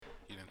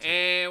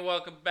And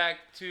welcome back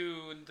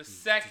to the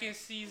second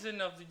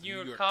season of the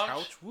New York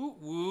Couch. Whoop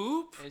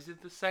whoop. Is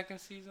it the second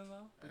season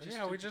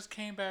though? We just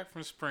came back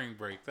from spring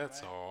break.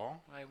 That's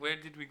all. Like, where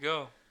did we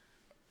go?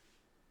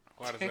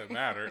 Why does that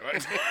matter?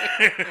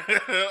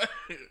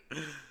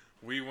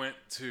 We went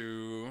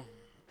to.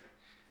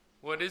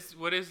 What is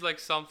like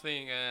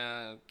something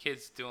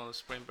kids do on the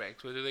spring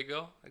breaks? Where do they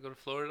go? They go to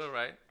Florida,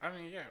 right? I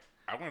mean, yeah.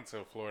 I went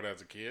to Florida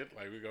as a kid.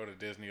 Like, we go to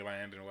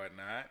Disneyland and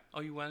whatnot.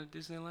 Oh, you went to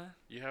Disneyland?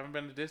 You haven't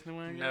been to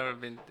Disneyland yet? Never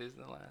been to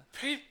Disneyland.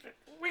 Pete,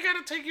 we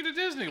gotta take you to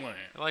Disneyland.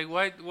 Like,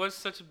 what's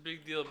such a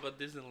big deal about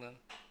Disneyland?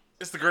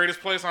 It's the greatest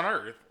place on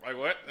earth. Like,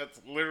 what?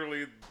 That's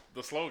literally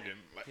the slogan.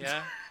 Like,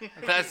 yeah?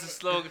 That's the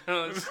slogan.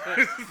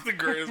 It's the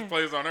greatest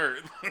place on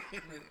earth.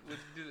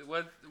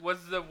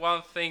 What's the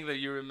one thing that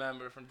you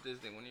remember from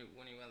Disney when you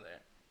went there?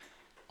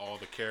 All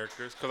the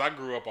characters. Because I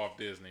grew up off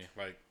Disney.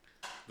 Like,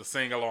 the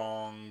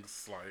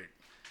sing-alongs, like,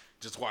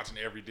 just watching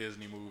every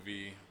Disney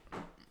movie.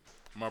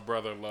 My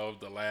brother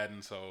loved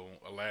Aladdin, so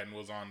Aladdin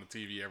was on the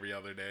TV every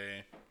other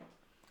day.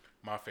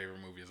 My favorite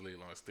movie is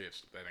Lilo and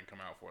Stitch. That didn't come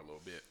out for a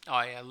little bit.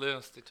 Oh, yeah, Lilo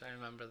and Stitch. I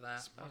remember that.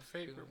 It's my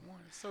favorite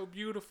one. It's so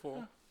beautiful.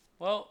 Yeah.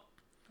 Well,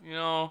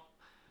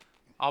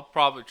 I'll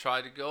probably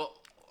try to go.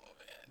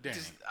 Dang.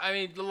 I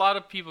mean, a lot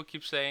of people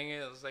keep saying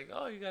it. It's like,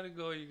 oh, you gotta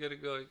go, you gotta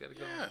go, you gotta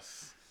go.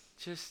 Yes.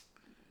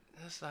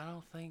 I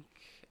don't think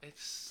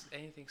it's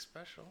anything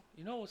special.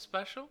 You know what's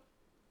special?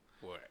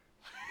 What?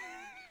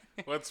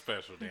 What's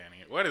special,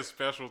 Danny? What is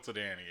special to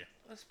Danny?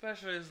 What's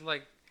special is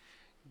like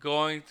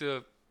going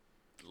to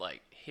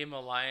like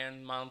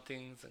Himalayan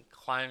mountains and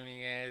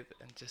climbing it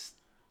and just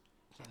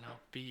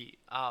be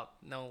out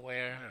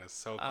nowhere. That is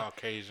so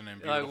Caucasian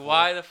and beautiful. Like,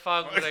 why the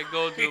fuck would I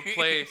go to a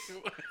place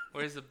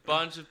where there's a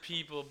bunch of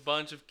people, a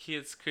bunch of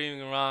kids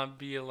screaming around,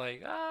 being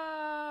like,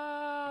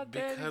 Daddy,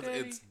 because Daddy.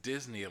 it's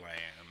Disneyland.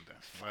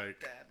 Like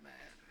that, man.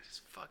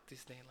 Just fuck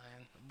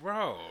Disneyland.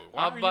 Bro,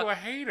 why are you a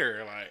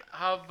hater? Like,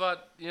 how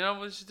about,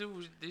 what they should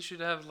do? They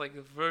should have like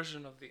a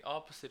version of the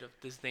opposite of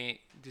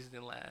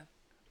Disneyland.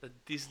 The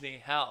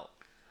Disney Hell.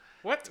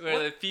 What?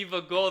 Where the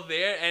people go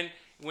there, and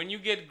when you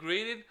get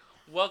graded,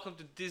 welcome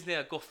to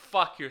Disneyland. Go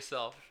fuck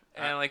yourself.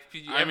 And like,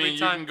 you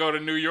can go to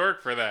New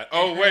York for that.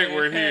 Oh wait,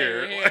 we're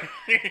here.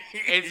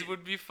 It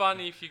would be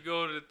funny if you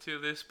go to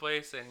this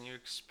place and you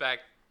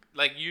expect,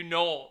 like,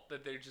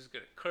 that they're just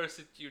gonna curse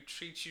at you,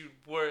 treat you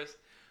worse.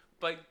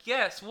 But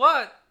guess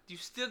what? You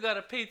still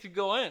gotta pay to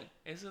go in.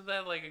 Isn't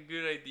that like a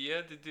good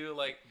idea to do?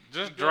 Like,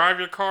 just drive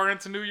your car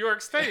into New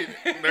York State.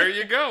 There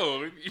you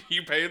go.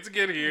 You pay it to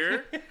get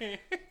here,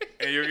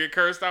 and you'll get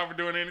cursed out for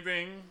doing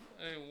anything.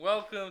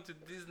 Welcome to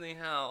Disney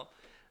Hell.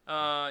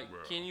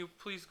 Can you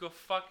please go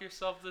fuck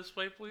yourself this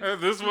way, please?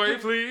 This way,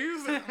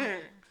 please.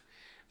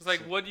 It's like,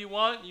 what do you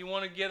want? You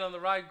want to get on the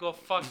ride? Go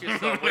fuck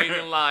yourself. Wait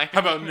in line. How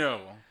about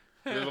no?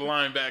 There's a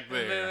line back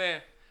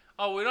there.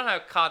 Oh, we don't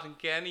have cotton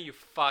candy, you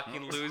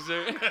fucking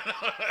loser.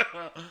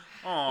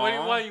 Aww. What do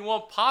you want? You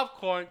want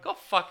popcorn? Go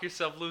fuck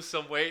yourself, lose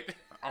some weight.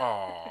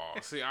 Oh,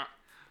 see, I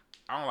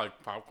don't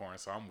like popcorn,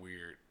 so I'm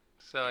weird.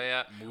 So,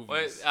 yeah.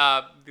 Movies.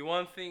 The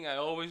one thing I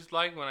always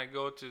like when I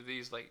go to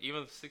these, like,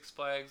 even Six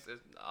Flags and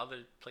other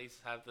places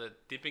have the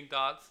dipping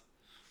dots.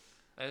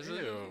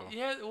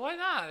 Yeah, why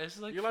not? It's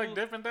like you like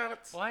Dippin'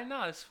 Dots? Why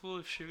not? It's full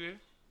of sugar.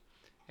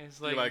 It's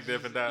like, you like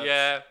Dippin' Dots?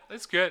 Yeah,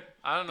 it's good.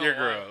 I don't know. You're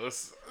why.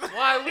 gross.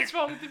 Why? What's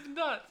wrong with Dippin'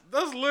 Dots?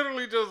 That's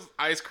literally just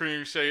ice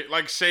cream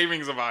like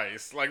shavings of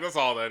ice. Like, that's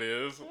all that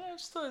is. Yeah,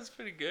 still, it's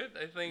pretty good.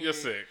 I think you're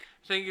sick.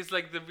 I think it's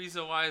like the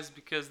reason why is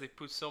because they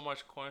put so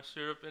much corn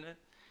syrup in it,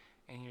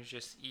 and you're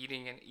just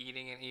eating and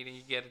eating and eating.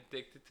 You get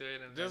addicted to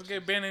it. And just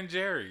get Ben and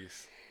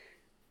Jerry's.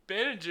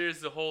 Ben and Jerry's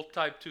is the whole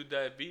type 2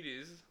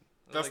 diabetes.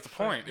 That's like the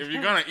point. If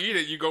you're gonna eat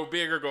it, you go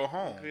big or go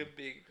home. Go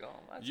big, go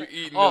home. You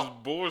eating this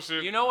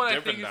bullshit. You know what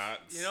Dippin' I think?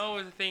 Dots. You know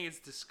what I think is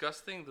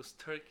disgusting? Those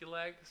turkey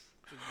legs.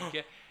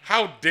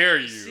 How dare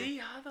you? See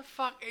how the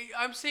fuck?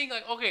 I'm saying,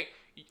 like, okay,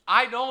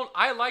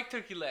 I like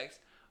turkey legs,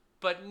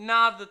 but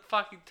not the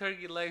fucking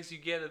turkey legs you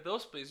get at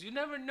those places. You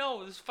never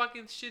know. This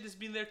fucking shit has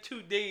been there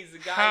 2 days. The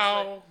guy's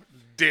how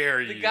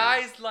dare you? The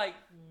guy's like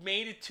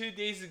made it 2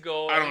 days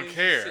ago. I don't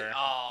care.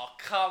 Oh,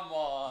 come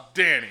on,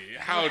 Danny.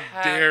 How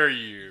dare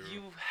you?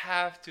 You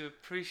have to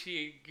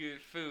appreciate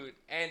good food,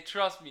 and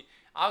trust me,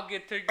 I'll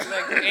get turkey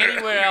legs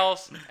anywhere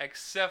else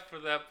except for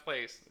that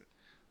place.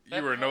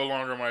 You are no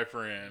longer my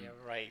friend. Yeah,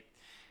 right.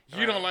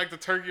 You don't like the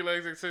turkey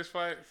legs at Six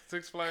Flags?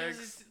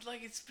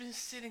 It's been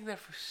sitting there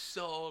for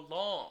so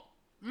long.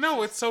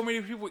 No, it's so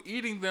many people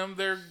eating them,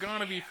 they're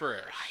gonna be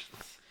fresh.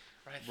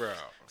 Right. Bro,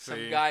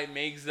 some guy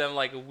makes them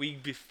like a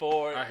week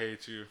before. I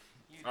hate you.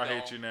 I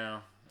hate you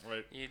now.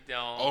 Wait. You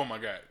don't. Oh my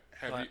God.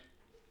 Have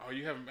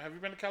you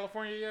been to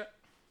California yet?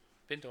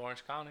 Been to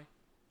Orange County.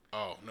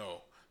 Oh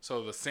no.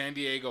 So the San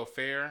Diego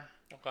Fair.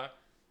 Okay.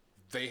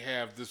 They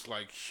have this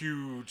like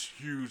huge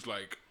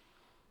like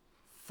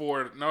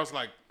it's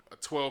like a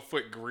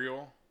 12-foot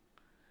grill,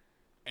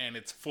 and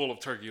it's full of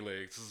turkey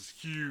legs. It's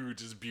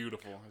huge. It's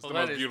beautiful. It's the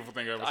most beautiful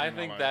thing I've ever seen in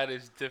my life. I think that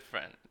is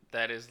different.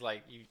 that is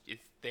like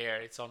it's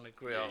there, it's on the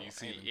grill. Yeah, you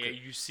see them.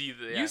 You see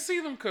the. You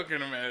see them cooking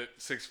them at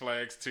Six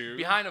Flags too.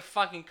 Behind a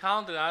fucking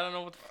counter, I don't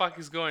know what the fuck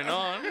is going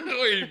on.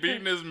 He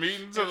beating his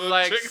meat into the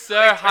like, chicken.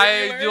 sir, how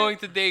are you doing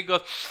today? He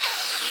goes.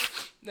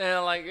 And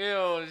I'm like,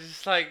 ew, it's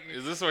just like.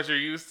 Is this what you're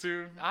used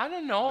to? I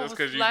don't know. Just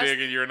because you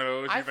dig in your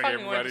nose, you think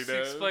everybody went to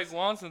does? Six Flags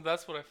once, and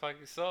that's what I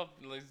fucking saw.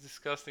 Like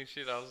disgusting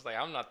shit. I was like,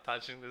 I'm not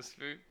touching this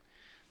food.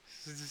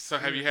 So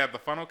have you had the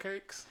funnel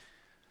cakes?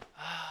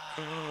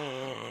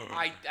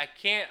 I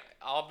can't.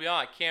 I'll be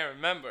honest. I can't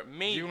remember.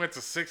 Maybe you went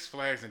to Six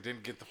Flags and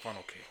didn't get the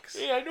funnel cakes.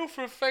 Yeah, I know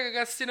for a fact I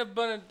got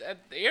Cinnabon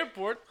at the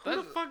airport. Who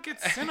the fuck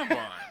gets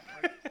Cinnabon?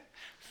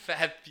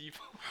 Fat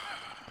people.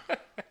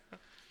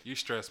 You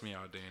stress me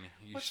out, Danny.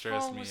 You What's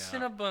stress wrong me with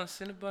out. Cinnabon?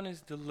 Cinnabon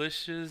is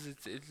delicious.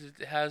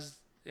 It has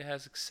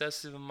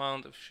excessive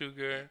amount of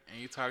sugar. And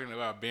you talking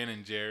about Ben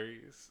and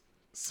Jerry's?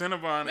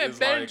 Cinnabon Man, is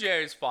Ben like... and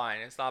Jerry's fine.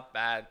 It's not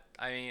bad.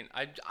 I mean,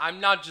 I'm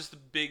not just a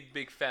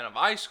big fan of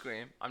ice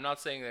cream. I'm not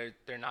saying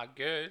they're not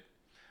good.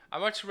 I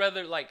much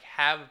rather like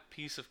have a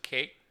piece of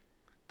cake,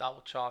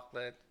 double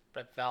chocolate,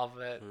 red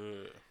velvet.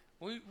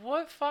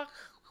 What fuck?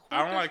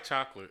 I don't like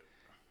chocolate.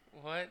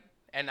 What?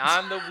 And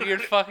I'm the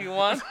weird fucking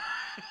one.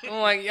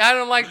 I'm like, I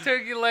don't like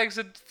turkey legs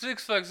at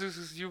Six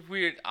Flags. You're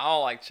weird. I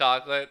don't like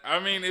chocolate. I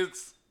mean,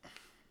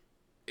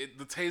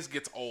 the taste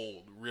gets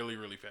old really,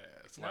 really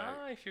fast.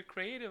 Nah, if you're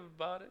creative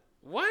about it.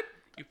 What?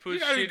 You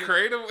gotta be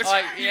creative.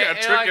 Like, you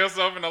gotta trick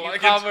yourself into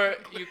liking chocolate.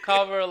 You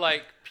cover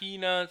like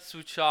peanuts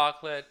with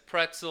chocolate,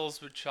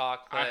 pretzels with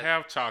chocolate. I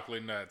have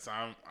chocolate nuts.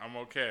 I'm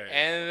okay.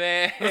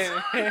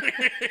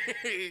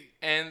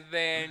 And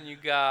then you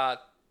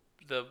got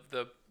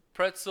the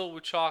pretzel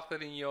with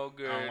chocolate and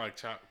yogurt. I don't like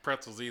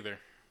pretzels either.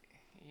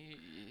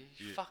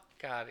 Fuck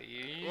out of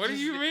here. What do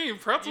you mean?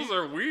 Pretzels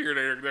are weird.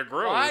 They're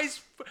gross. Why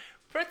is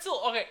pretzel?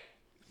 Okay.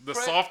 The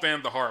soft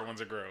and the hard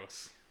ones are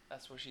gross.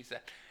 That's what she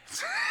said.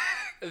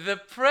 The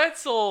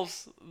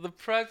pretzels.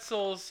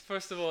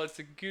 First of all, it's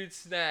a good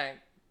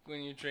snack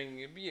when you're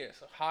drinking a beer.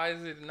 So how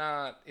is it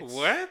not?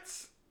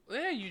 What?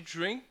 Yeah, you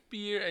drink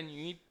beer and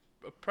you eat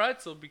a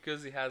pretzel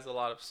because it has a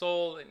lot of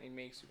salt and it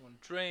makes you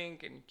want to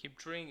drink, and you keep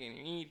drinking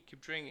and you eat,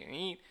 keep drinking and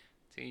eat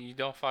till you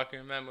don't fucking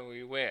remember where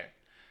you were.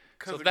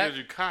 Because it gives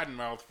you cotton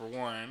mouth for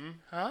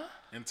one. Huh?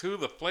 And two,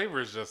 the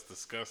flavor is just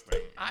disgusting.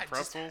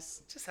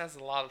 Pretzels? Just has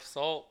a lot of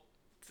salt.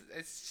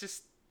 It's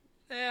just,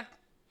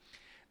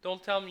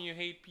 Don't tell me you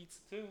hate pizza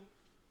too.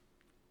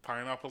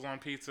 Pineapples on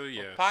pizza?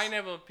 Yes.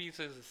 Pineapple on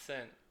pizza is a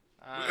sin.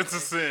 It's a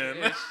sin.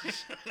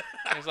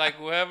 It's like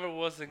whoever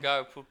was the guy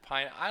who put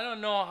pineapple. I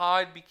don't know how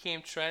it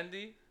became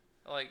trendy.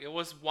 Like it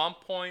was one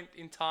point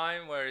in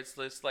time where it's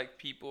just like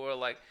people were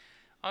like,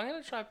 I'm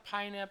gonna try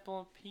pineapple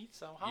on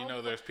pizza.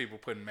 There's people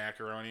putting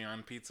macaroni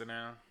on pizza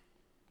now?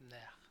 Nah,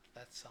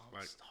 that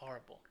sounds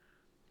horrible.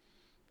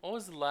 What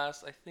was the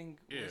last? I think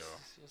it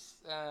was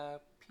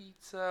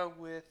pizza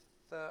with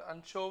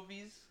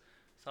anchovies.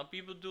 Some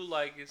people do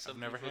like it. Some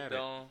people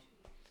don't.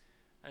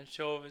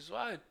 Anchovies,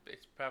 well,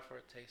 it's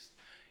preferred taste.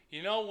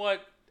 You know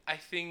what I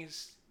think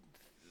is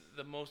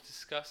the most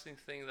disgusting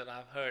thing that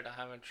I've heard? I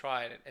haven't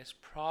tried it. It's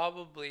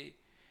probably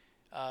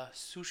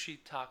sushi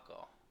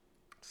taco.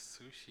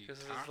 Sushi taco?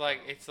 Because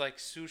it's like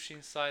sushi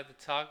inside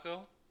the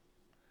taco.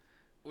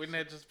 Wouldn't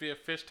that just be a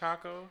fish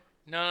taco?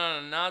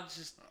 No, not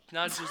just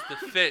the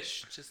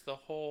fish, just the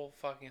whole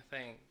fucking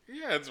thing.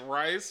 Yeah, it's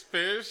rice,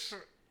 fish,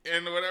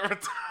 and whatever.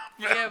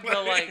 Yeah,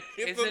 but like,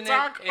 isn't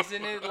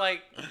it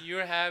like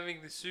you're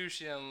having the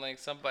sushi and like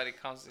somebody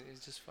comes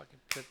and just fucking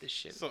put this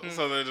shit. So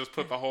they just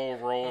put the whole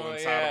roll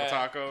inside of a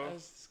taco.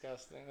 That's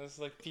disgusting. It's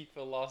like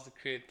people lost the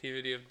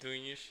creativity of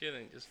doing your shit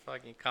and just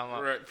fucking come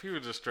up. Right, people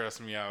just stress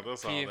me out.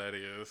 That's all that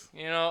is.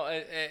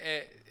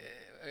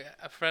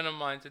 A friend of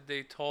mine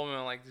today told me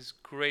like this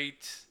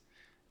great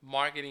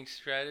marketing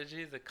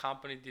strategy the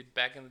company did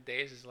back in the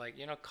days is like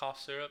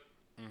cough syrup,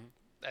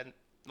 and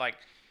like.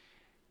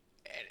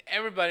 And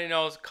everybody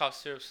knows cough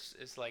syrup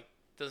is like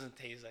doesn't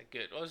taste that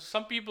good. Well,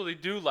 some people they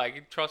do like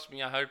it. Trust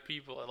me, I heard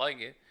people that like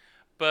it,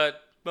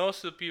 but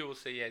most of the people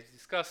say it's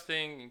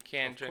disgusting. You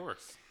can't drink. Of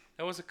course.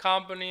 There was a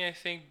company I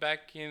think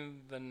back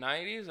in the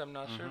 90s. I'm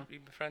not sure.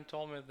 My friend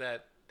told me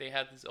that they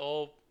had this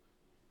old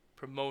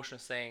promotion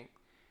saying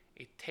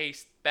it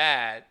tastes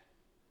bad,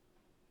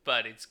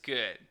 but it's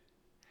good.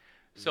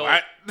 So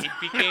what? It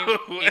became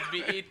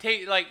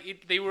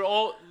they were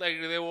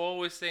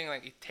always saying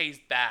like it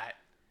tastes bad.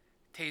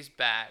 Tastes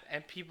bad,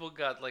 and people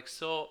got like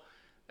so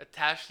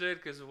attached to it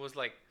because it was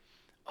like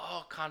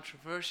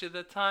controversial at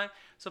that time,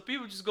 so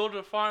people just go to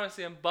the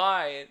pharmacy and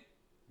buy it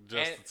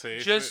just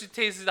to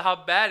taste how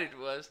bad it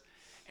was,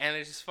 and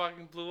it just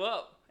fucking blew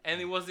up.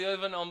 And it was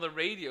even on the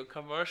radio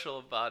commercial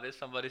about it,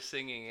 somebody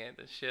singing it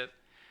and shit.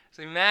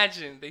 So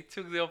imagine they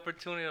took the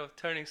opportunity of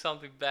turning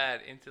something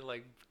bad into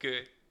like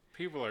good.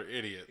 People are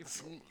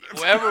idiots.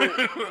 Whoever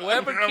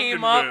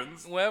came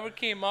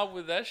up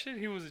with that shit,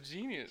 he was a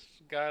genius.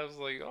 The guy was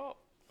like,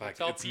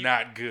 it's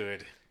not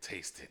good.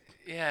 Taste it.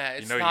 Yeah,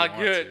 it's not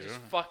good. Just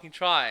fucking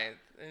try it.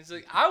 And it's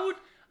like I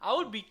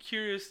would be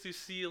curious to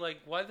see like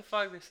why the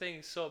fuck they're saying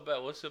it's so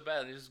bad. What's so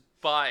bad? And just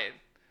buy it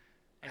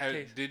And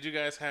taste. Did you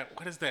guys have,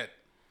 what is that?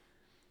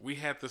 We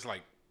had this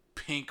like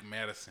pink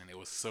medicine. It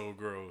was so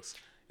gross.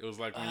 It was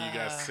like when you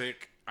got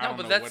sick. I don't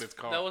know what it's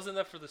called. That wasn't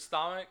that for the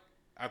stomach.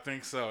 I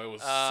think so. It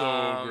was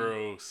so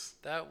gross.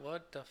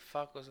 What the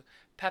fuck was it?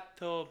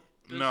 Pepto.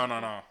 No,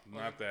 not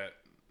that.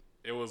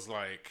 It was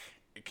like,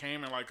 it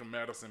came in like a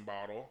medicine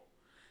bottle,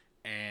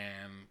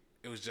 and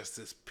it was just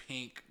this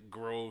pink,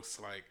 gross,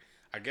 like,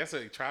 I guess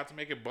they tried to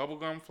make it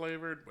bubblegum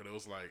flavored, but it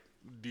was like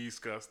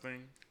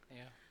disgusting.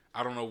 Yeah.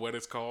 I don't know what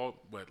it's called,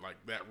 but like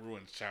that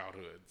ruins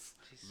childhoods.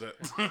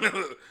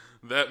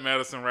 That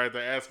medicine right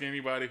there. Ask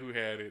anybody who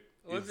had it.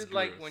 Was it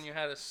like when you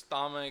had a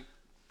stomach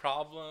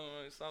problem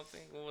or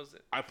something? What was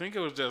it? I think it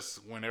was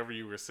just whenever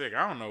you were sick.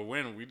 I don't know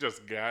when. We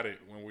just got it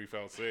when we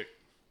felt sick.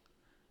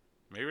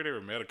 Maybe they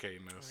were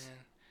medicating us. Man.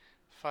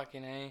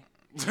 Fucking A.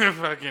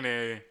 Fucking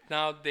A.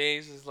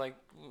 Nowadays is like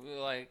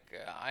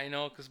I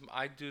know because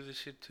I do this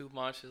shit too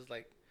much. It's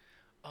like,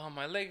 oh,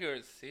 my leg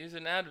hurts. Here's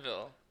an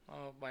Advil.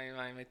 Oh,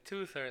 my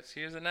tooth hurts.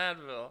 Here's an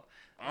Advil.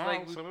 It's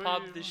like we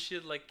pop this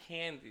shit like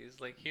candy.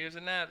 It's like, here's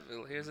an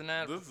Advil. Here's an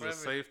Advil. This is a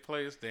safe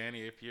place,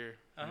 Danny. If you're,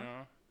 you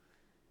know,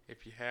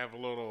 if you have a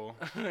little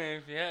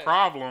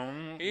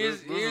problem,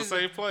 this is a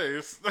safe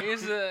place.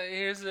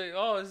 here's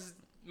a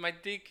my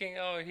dick king.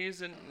 Oh,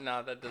 here's a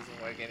no, that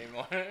doesn't work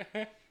anymore.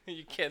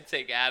 You can't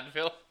take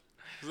Advil.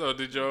 So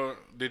did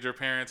your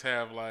parents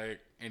have like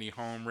any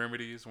home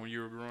remedies when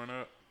you were growing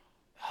up?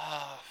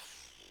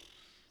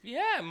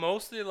 Yeah,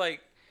 mostly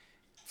like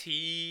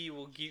tea.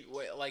 We'll give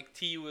like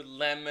tea with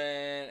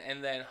lemon,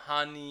 and then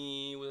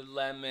honey with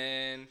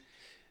lemon.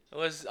 It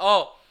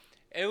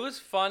was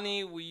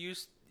funny. We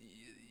used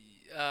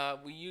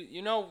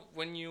you know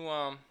when you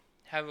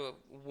have a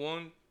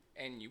wound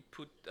and you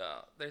put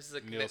there's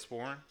like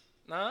Neosporin.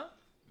 Huh?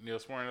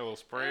 Neosporin, a little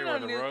spray or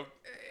the rub.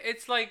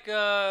 It's like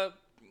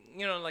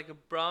you know, like a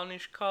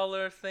brownish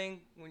color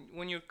thing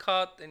when you're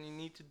cut and you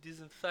need to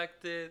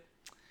disinfect it.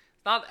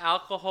 It's not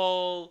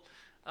alcohol.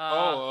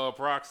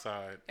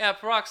 Peroxide. Yeah,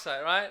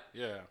 peroxide, right?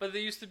 Yeah. But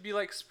there used to be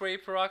like spray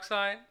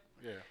peroxide.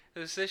 Yeah.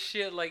 There's this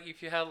shit like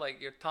if you have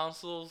like your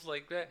tonsils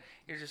like that,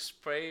 you just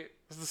spray.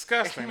 It's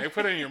disgusting. They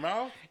put it in your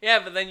mouth. Yeah,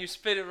 but then you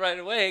spit it right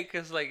away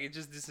because like it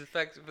just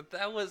disinfects it. But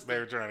that was. They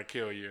were trying to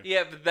kill you.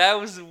 Yeah, but that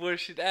was the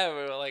worst shit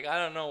ever. Like I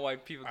don't know why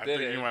people did it. I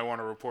think you might want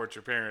to report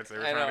your parents. They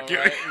were trying to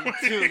kill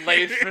you. Too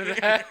late for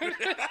that.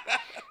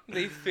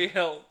 They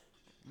failed.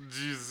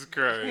 Jesus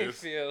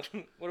Christ. They failed.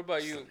 What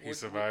about you? He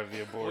survived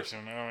the abortion.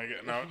 Oh my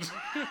God,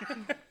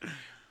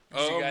 no.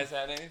 Did you guys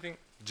had anything?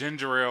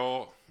 Ginger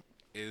ale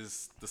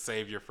is the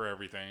savior for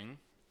everything.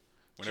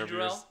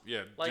 Ginger ale?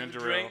 Yeah, like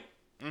ginger ale.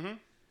 Mm-hmm.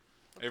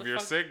 If you're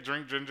sick,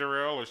 drink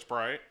ginger ale or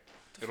Sprite.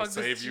 It'll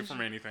save you from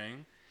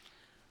anything.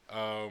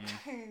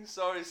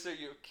 Sorry, sir,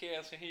 you're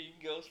cancer. Here you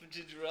go, some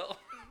ginger ale.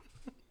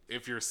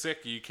 If you're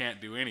sick, you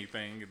can't do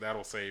anything.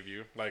 That'll save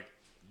you. Like,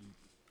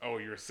 oh,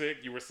 you're sick.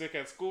 You were sick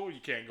at school. You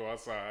can't go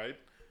outside.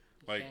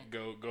 Like,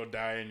 go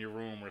die in your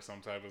room or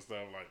some type of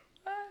stuff. Like,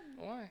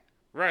 why?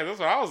 Right, that's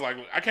what I was like.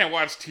 I can't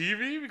watch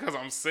TV because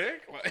I'm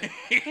sick.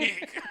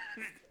 Like,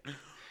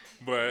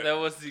 but that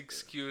was the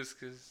excuse,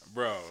 cause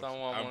bro,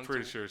 I'm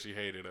pretty sure she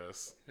hated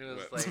us. It was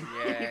like,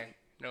 yeah,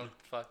 no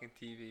fucking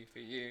TV for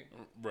you,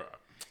 bro.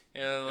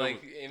 You know,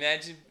 like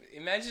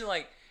imagine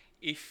like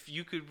if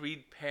you could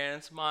read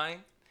parents'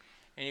 mind.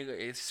 And you go,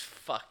 it's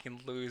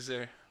fucking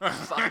loser.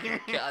 Fucking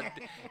god.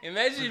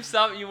 Imagine if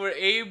you were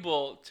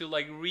able to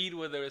like read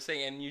what they were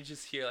saying and you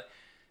just hear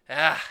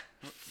like,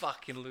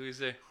 fucking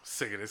loser.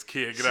 Sick of this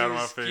kid. Get out of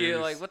my face. Kid,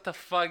 like, what the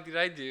fuck did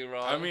I do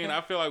wrong? I mean,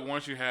 I feel like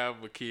once you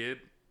have a kid,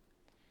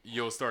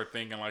 you'll start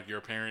thinking like your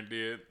parent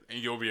did, and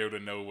you'll be able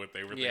to know what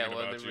they were thinking about you.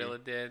 Yeah, what they really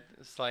did.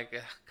 It's like,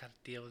 gotta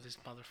deal with this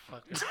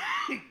motherfucker.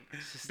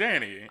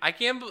 Danny. I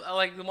can't,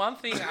 like, the one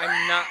thing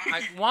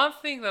one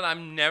thing that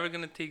I'm never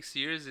gonna take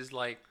serious is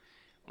like,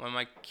 when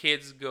my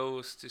kids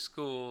goes to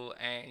school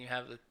and you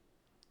have the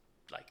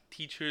like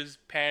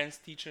parents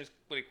teachers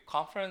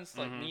conference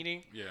like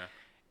meeting. Yeah.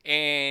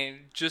 And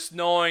just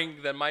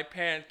knowing that my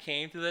parent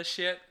came to that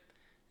shit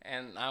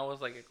and I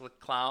was like a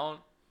clown.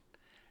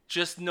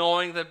 Just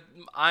knowing that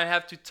I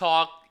have to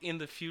talk in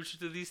the future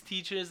to these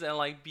teachers and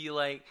like be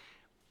like,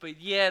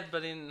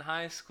 but in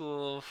high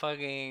school,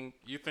 fucking...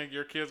 You think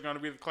your kid's going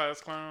to be the class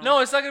clown?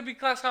 No, it's not going to be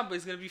class clown, but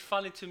it's going to be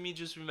funny to me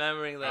just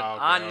remembering that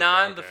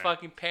I'm the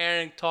fucking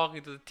parent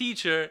talking to the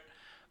teacher,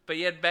 but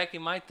yet back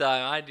in my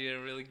time, I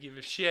didn't really give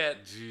a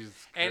shit.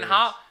 Jesus And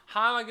how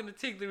am I going to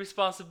take the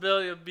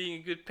responsibility of being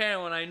a good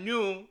parent when I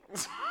knew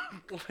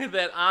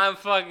that I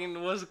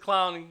fucking was a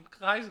clown in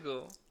high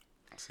school?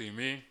 See,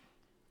 me?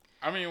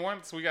 I mean,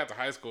 once we got to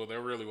high school, there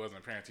really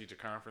wasn't parent-teacher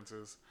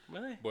conferences.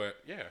 Really? But,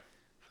 yeah.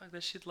 Fuck,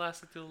 that shit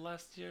lasted till the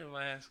last year of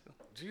my high school.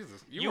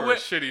 Jesus, you were a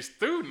shitty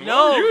student.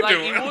 No, what were you like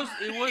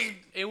doing?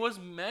 it was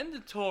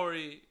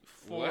mandatory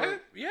for.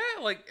 What? Yeah,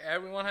 like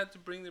everyone had to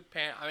bring their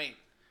parents. I mean,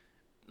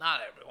 not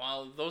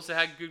everyone. Those that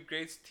had good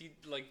grades,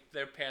 like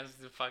their parents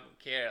didn't fucking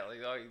care. Like,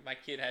 oh, my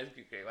kid has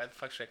good grades. Why the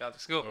fuck should I go to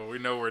school? Well, we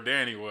know where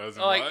Danny was.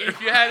 Like if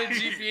you had a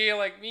GPA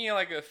like me,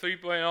 like a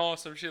 3.0 or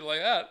some shit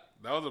like that.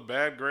 That was a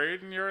bad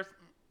grade in yours?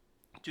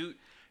 Dude,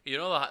 You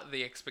know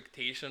the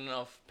expectation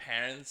of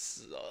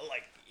parents,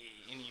 like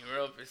in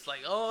Europe, it's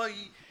like, oh,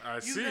 I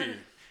you see.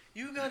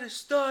 gotta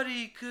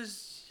study,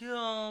 cause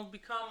become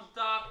a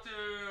doctor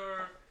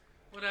or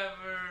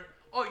whatever.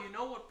 Oh, you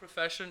know what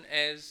profession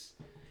is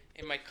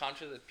in my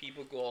country that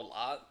people go a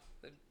lot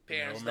that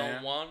parents don't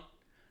Mailman. want?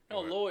 No,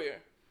 What? lawyer.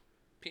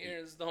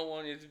 Parents don't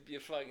want you to be a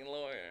fucking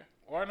lawyer,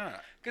 Why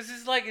not? cause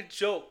it's like a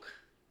joke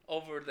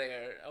over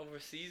there,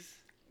 overseas.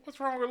 What's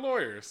wrong with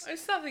lawyers?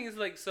 It's nothing. It's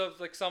like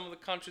some of the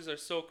countries are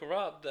so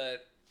corrupt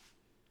that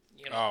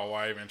Oh,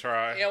 why even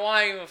try? yeah,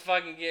 why even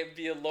fucking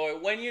be a lawyer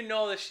when you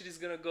know that shit is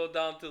gonna go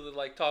down to the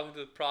like talking to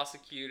the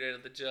prosecutor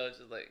and the judge,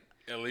 like.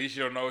 At least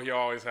you'll know he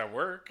always have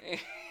work.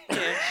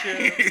 Yeah,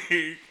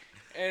 true.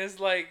 And it's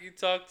like you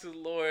talk to the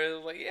lawyer,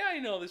 like, yeah, I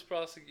know this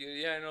prosecutor,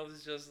 yeah, I know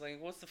this judge. Like,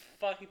 what's the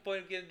fucking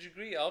point of getting a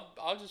degree?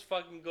 I'll just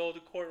fucking go to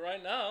court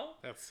right now.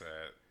 That's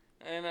sad.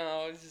 I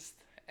know, it's just,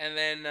 and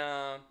then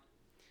the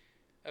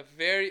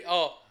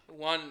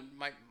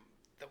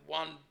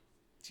one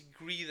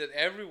degree that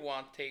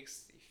everyone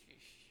takes if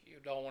you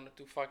don't want to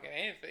do fucking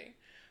anything,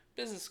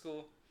 business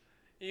school.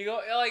 You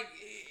go like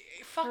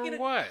fucking For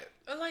what?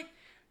 like.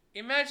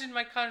 Imagine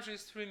my country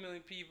is 3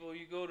 million people.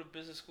 You go to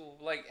business school,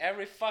 like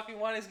every fucking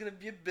one is gonna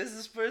be a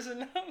business person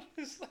now.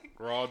 It's like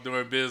We're all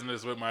doing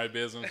business with my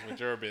business, with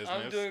your business.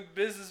 I'm doing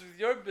business with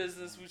your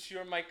business, which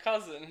you're my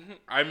cousin.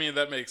 I mean,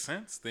 that makes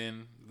sense.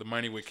 Then the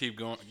money would keep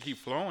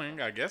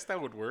flowing. I guess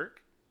that would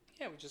work.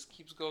 Yeah, it just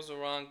goes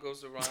around,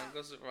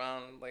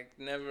 and like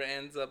never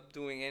ends up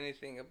doing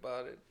anything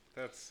about it.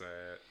 That's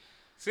sad.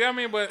 See, I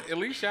mean, but at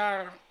least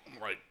y'all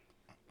like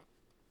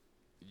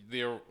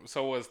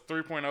so was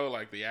 3.0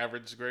 like the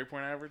average grade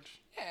point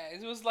average? Yeah,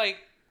 it was like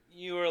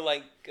you were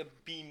like a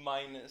B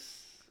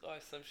minus or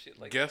some shit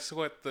like. Guess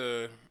what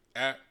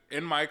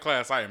in my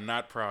class, I am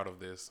not proud of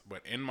this,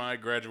 but in my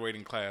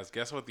graduating class,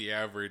 guess what the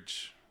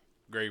average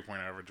grade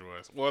point average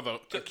was? Well,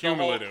 the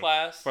cumulative whole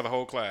class for the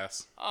whole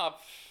class. I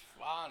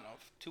don't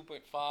know,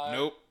 2.5.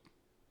 Nope.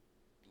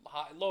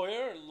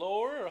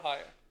 Lower or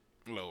higher?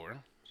 Lower.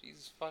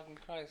 Jesus fucking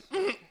Christ.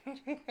 I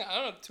don't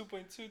know,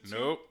 2.2.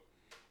 Nope.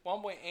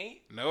 1.8?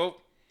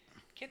 Nope.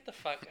 Get the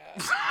fuck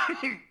out.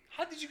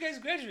 How did you guys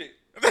graduate?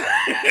 Because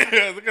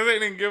they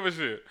didn't give a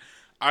shit.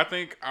 I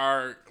think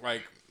our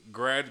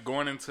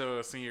going into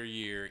a senior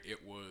year,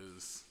 it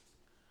was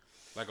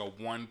like a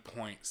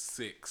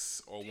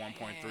 1.6 or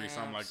 1.3,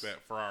 something like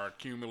that for our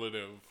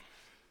cumulative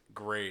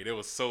grade. It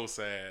was so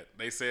sad.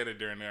 They said it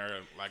during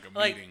their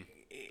meeting.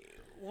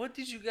 What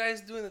did you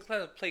guys do in the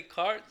class? Play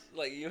cards?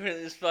 Like you were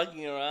just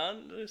fucking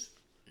around?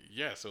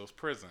 Yes, it was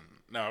prison.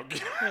 No.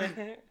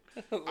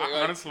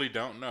 I honestly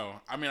don't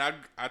know. I mean,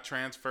 I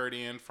transferred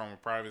in from a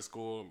private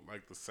school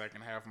like the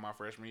second half of my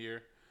freshman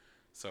year,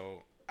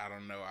 so I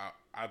don't know.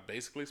 I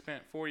basically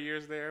spent 4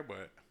 years there,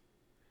 but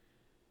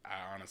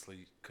I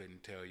honestly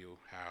couldn't tell you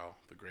how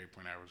the grade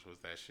point average was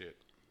that shit.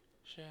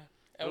 Sure.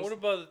 And what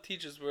about the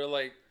teachers? Were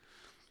like,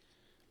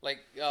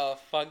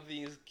 fuck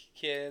these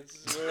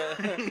kids,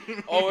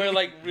 or we're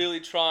like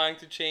really trying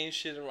to change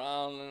shit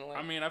around. And,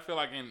 I mean, I feel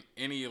like in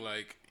any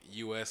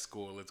U.S.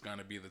 school, it's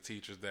gonna be the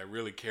teachers that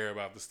really care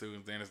about the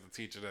students. Then it's the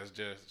teacher that's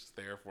just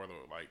there for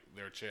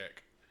their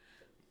check.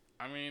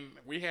 I mean,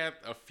 we had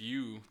a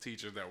few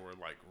teachers that were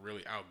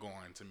really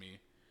outgoing to me.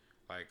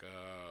 I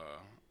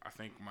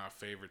think my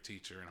favorite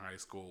teacher in high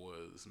school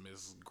was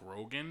Miss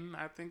Grogan.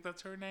 I think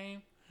that's her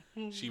name.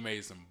 She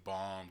made some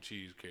bomb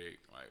cheesecake.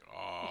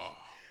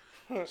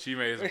 She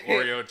made some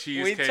Oreo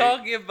cheesecake. We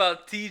talking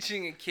about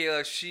teaching and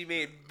Kayla. She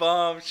made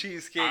bomb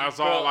cheesecake. That's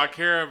all I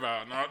care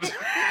about. No.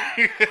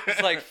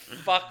 It's like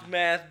fuck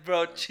math,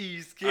 bro.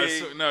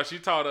 Cheesecake. No, she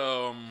taught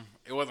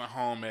it wasn't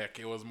home ec.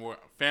 It was more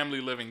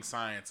family living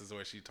science is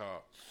what she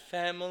taught.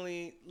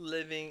 Family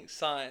living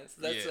science.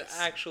 That's an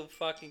actual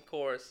fucking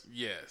course.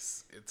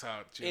 Yes, it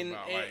taught you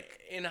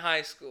in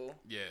high school.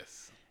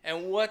 Yes.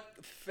 And what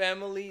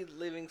family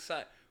living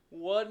science?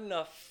 What in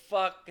the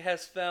fuck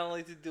has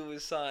family to do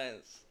with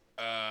science?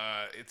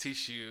 It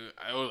teach you.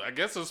 I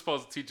guess it was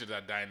supposed to teach you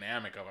the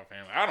dynamic of a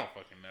family. I don't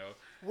fucking know.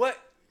 What?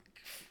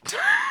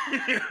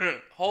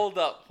 Hold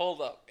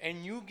up.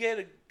 And you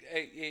get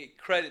a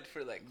credit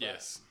for that class.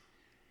 Yes.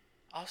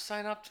 I'll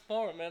sign up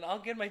tomorrow, man. I'll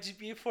get my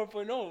GPA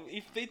 4.0.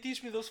 If they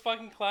teach me those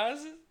fucking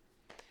classes,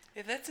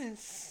 that's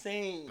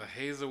insane. The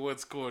Hazelwood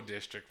School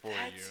District for you.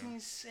 That's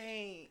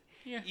insane.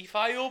 Yeah. If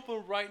I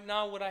open right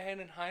now what I had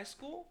in high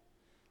school,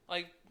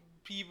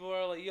 people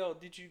are like, yo,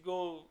 did you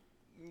go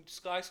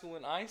sky school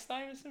in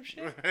Einstein or some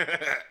shit?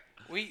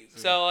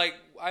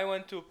 I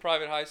went to a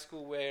private high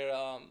school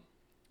where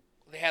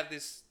they had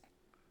this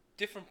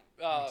different.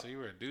 So you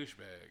were a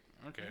douchebag.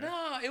 Okay.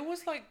 No, it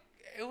was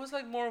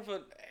like more of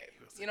a.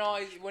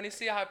 When you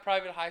see a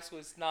private high school,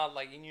 it's not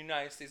like in the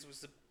United States. It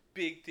was a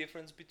big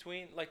difference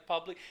between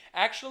public.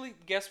 Actually,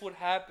 guess what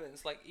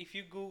happens? If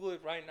you Google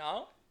it right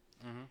now,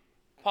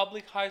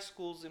 public high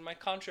schools in my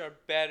country are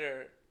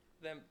better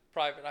than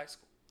private high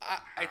school.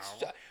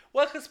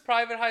 Because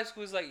private high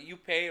school is you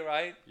pay,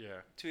 right?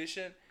 Yeah.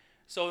 Tuition.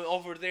 So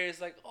over there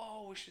it's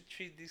oh, we should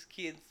treat these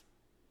kids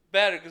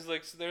better because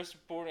like so they're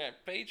supporting a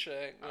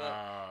paycheck.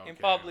 In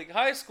Okay. public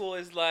high school,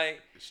 is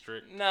like,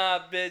 Strict. nah,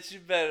 bitch, you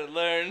better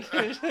learn.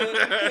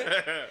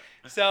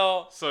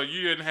 So, So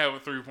you didn't have a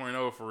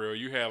 3.0 for real.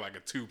 You had like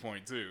a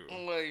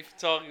 2.2. what are you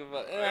talking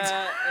about?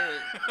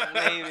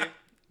 Maybe.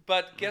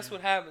 But guess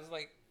what happens?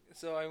 Like,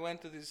 so I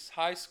went to this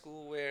high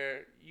school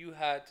where you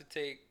had to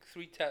take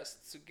 3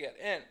 tests to get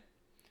in.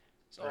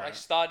 So I Right.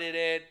 studied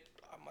it.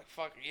 I'm like,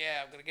 fuck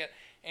yeah, I'm gonna get.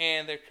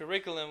 And their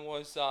curriculum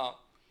was,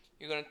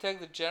 you're gonna take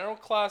the general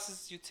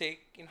classes you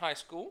take in high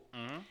school,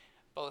 Mm-hmm.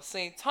 but at the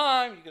same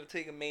time, you're gonna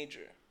take a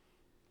major.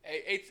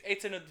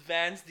 It's an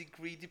advanced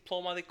degree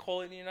diploma, they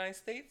call it in the United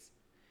States.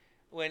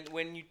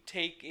 When you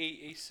take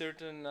a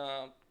certain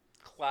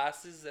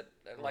classes that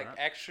are like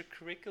Right.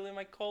 extracurriculum,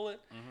 I call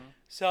it. Mm-hmm.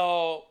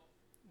 So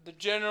the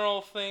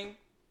general thing,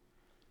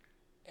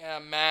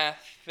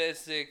 math,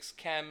 physics,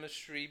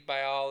 chemistry,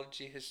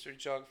 biology, history,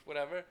 geography,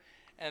 whatever,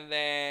 and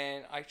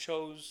then I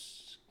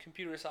chose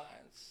computer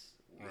science.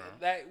 Right.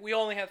 That we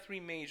only have 3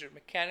 major: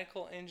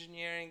 mechanical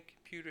engineering,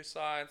 computer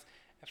science,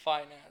 and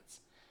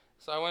finance.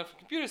 So I went for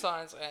computer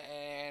science,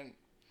 and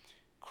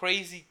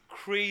crazy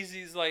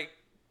is like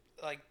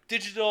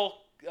digital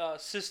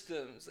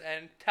systems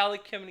and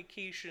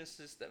telecommunication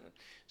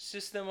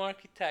system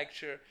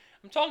architecture.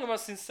 I'm talking about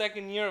since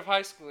second year of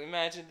high school.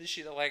 Imagine this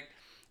shit, like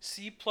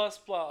C++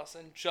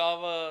 and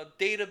Java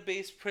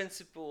database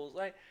principles.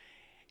 Right?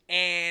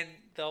 And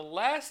the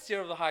last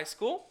year of the high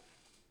school,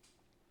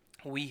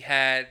 we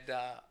had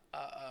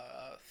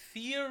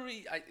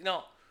theory.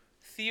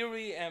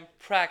 Theory and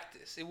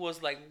practice. It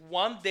was like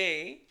one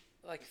day,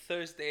 like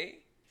Thursday.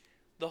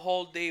 The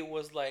whole day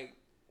was like,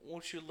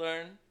 once you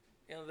learn,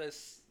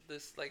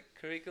 this like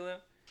curriculum,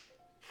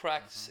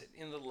 practice it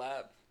in the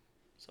lab.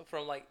 So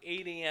from like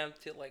 8 a.m.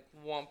 till like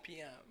 1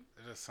 p.m.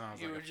 It just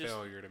sounds You like were a just-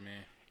 failure to me.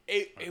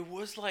 It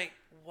was like,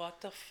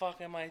 what the fuck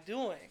am I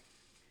doing?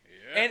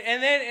 Yeah.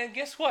 And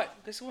guess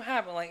what? Guess what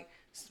happened? Like,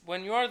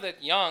 when you're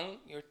that young,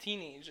 you're a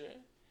teenager,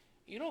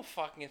 you don't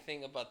fucking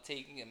think about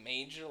taking a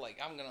major. Like,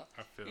 I'm gonna.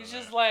 I feel It's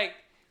that. just like,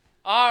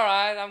 all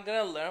right, I'm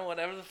gonna learn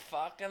whatever the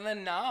fuck. And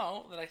then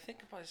now that I think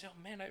about it, oh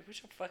man, I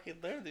wish I fucking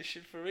learned this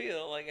shit for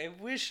real. Like, I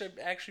wish I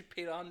actually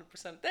paid 100%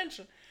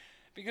 attention.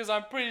 Because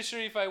I'm pretty sure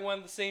if I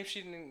went the same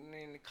shit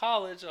in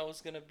college, I was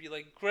gonna be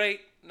like,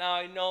 great, now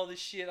I know this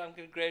shit, I'm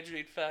gonna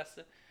graduate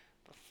faster.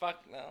 But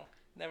fuck no,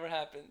 never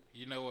happened.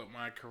 You know what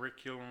my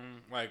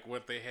curriculum, like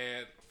what they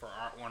had for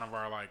one of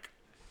our like,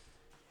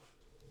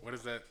 what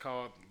is that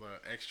called? The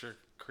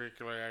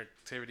extracurricular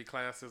activity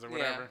classes or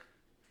whatever.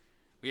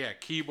 We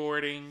had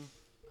keyboarding.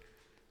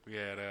 We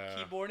had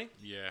Keyboarding?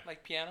 Yeah.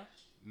 Like piano?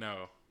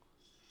 No.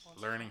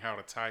 Learning how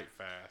to type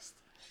fast.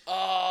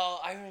 Oh,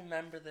 I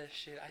remember this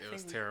shit. It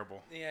was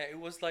terrible. Yeah, it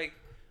was like,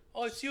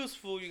 oh, it's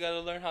useful. You gotta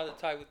learn how to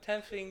type with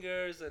 10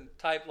 fingers and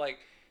type like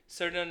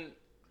certain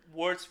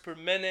words per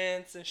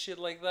minute and shit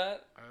like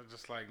that. I was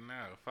just like, no,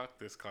 fuck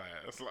this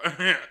class.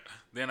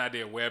 Then I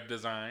did web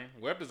design.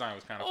 Web design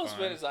was kind of Oh, fun.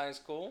 web design is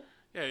cool.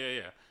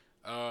 Yeah.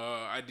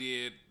 I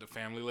did the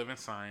family living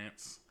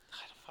science. I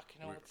don't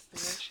fucking know what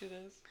that shit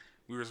is.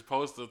 We were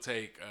supposed to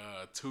take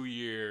 2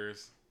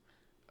 years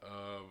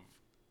of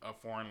a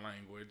foreign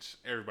language.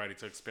 Everybody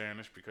took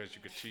Spanish because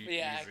you could cheat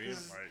easy.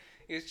 Cause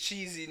it's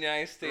cheesy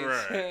United States.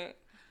 Right.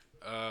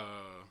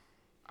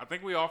 I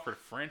think we offered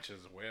French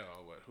as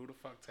well, but who the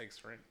fuck takes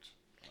French?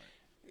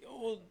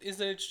 Well,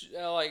 isn't it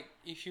like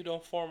if you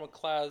don't form a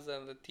class,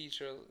 then the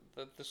teacher,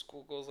 the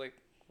school goes like,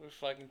 we're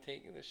fucking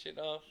taking this shit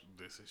off.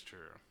 This is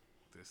true.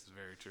 This is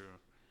very true.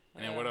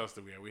 And then what else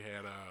did we have? We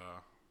had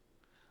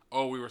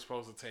we were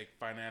supposed to take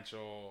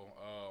financial.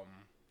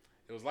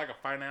 It was like a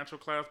financial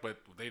class, but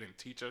they didn't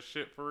teach us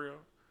shit for real.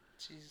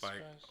 Jesus Like,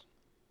 Christ.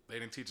 They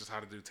didn't teach us how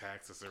to do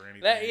taxes or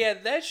anything.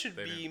 That should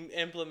be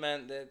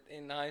implemented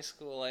in high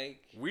school. Like,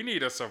 we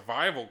need a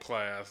survival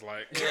class.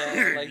 Like,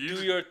 like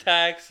do your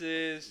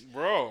taxes,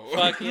 bro.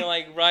 Fucking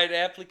like write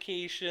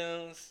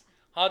applications,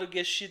 how to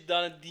get shit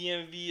done at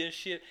DMV and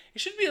shit.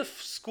 It should be a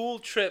school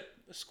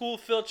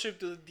field trip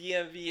to the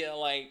DMV, and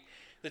like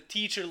the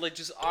teacher like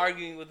just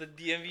arguing with the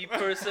DMV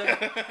person.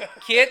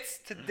 Kids,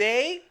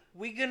 today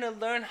we're gonna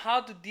learn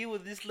how to deal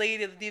with this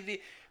lady at the DMV.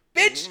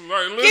 Bitch,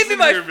 give me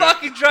my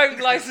fucking driving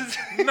license.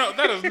 No,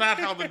 that is not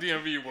how the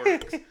DMV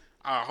works.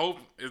 I hope,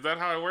 is that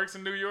how it works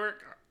in New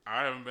York?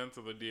 I haven't been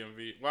to the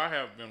DMV. Well, I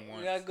have been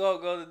once. Yeah, go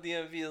to the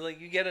DMV.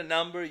 Like, you get a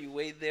number, you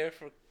wait there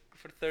for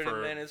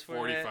 30 minutes.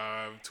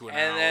 45 to an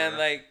hour. And then,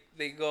 like,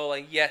 they go,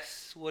 like,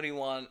 yes, what do you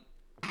want?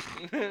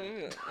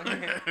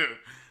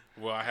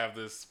 Well, I have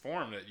this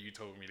form that you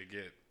told me to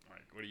get.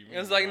 Like, what do you mean?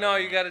 It's like, no,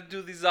 you got to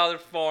do this other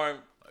form.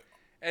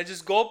 And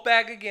just go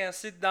back again,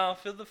 sit down,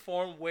 fill the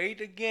form,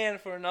 wait again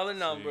for another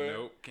number.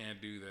 Nope,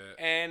 can't do that.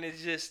 And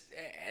it's just,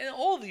 and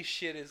all this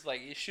shit is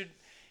like, it should,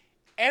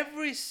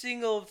 every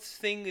single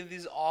thing in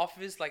this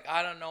office, like,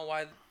 I don't know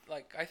why,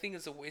 like, I think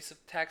it's a waste of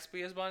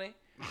taxpayers' money.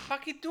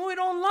 Fucking do it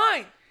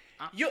online.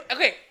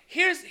 Okay,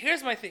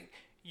 here's my thing.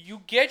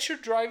 You get your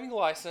driving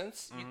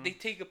license, they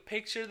take a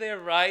picture there,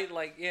 right?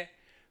 Like, yeah.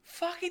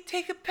 Fucking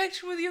take a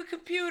picture with your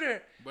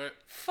computer. But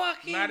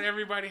Fucking. not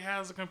everybody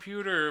has a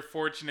computer,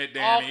 fortunate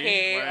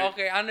Danny.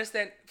 Okay, I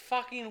understand.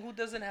 Fucking who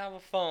doesn't have a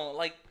phone?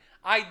 Like,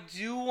 I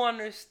do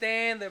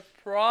understand that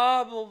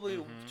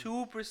probably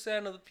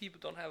 2% of the people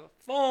don't have a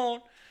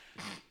phone,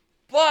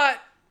 but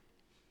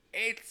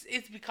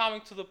it's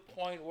becoming to the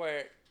point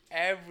where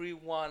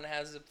everyone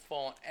has a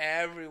phone.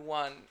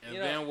 Everyone, And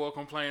then we'll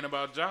complain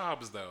about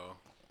jobs, though.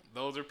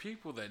 Those are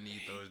people that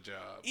need those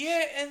jobs.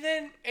 Yeah, and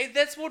then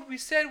that's what we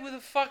said with the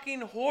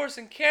fucking horse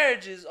and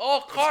carriages. All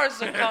cars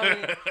are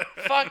coming.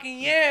 Fucking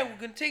yeah, we're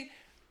gonna take.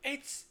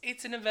 It's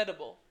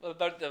inevitable. No.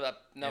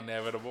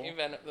 Inevitable.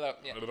 Yeah.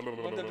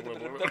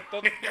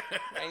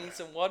 I need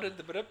some water.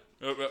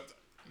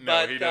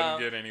 No, he doesn't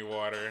get any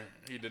water.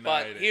 He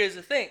denied it. But here's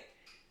the thing: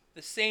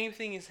 the same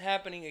thing is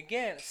happening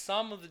again.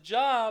 Some of the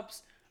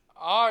jobs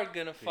are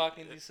gonna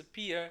fucking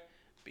disappear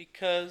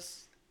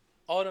because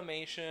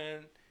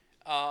automation.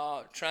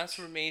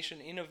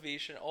 Transformation,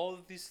 innovation, all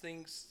of these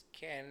things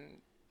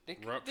they're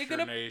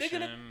gonna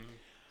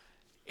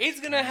it's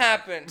gonna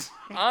happen.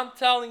 I'm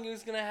telling you,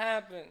 it's gonna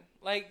happen.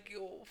 Like,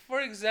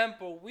 for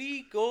example,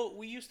 we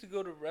used to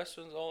go to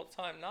restaurants all the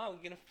time. Now we're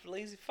getting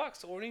lazy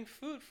fucks ordering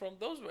food from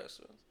those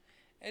restaurants.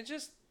 It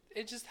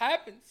just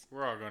happens.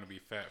 We're all gonna be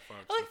fat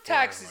fucks. Like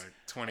taxis. Like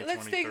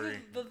 2023.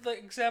 Let's take the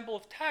example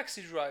of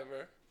taxi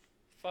driver.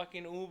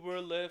 Fucking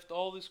Uber, Lyft,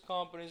 all these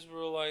companies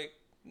were like,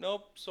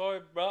 nope,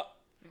 sorry, bro.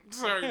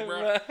 Sorry,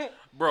 bro.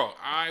 Bro,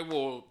 I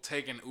will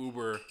take an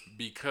Uber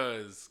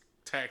because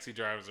taxi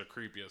drivers are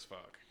creepy as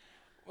fuck.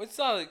 It's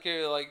not like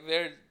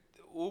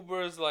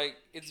Uber's like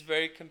it's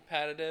very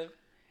competitive,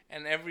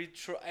 and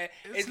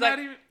it's not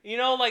like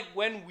even... like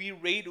when we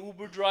rate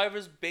Uber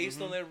drivers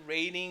based on their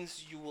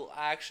ratings, you will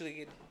actually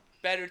get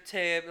better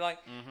tip. Like,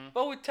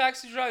 but with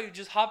taxi driver, you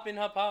just hop in,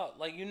 hop out.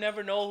 Like you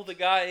never know who the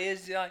guy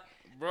is. You're like,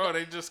 bro,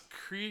 they just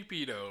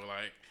creepy though.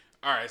 Like,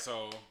 all right,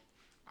 so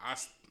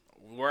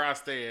where I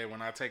stay at when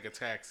I take a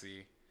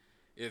taxi,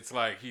 it's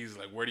like he's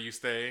like, "Where do you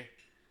stay?"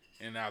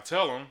 And I'll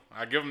tell him.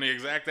 I give him the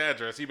exact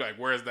address. He'd be like,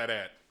 "Where's that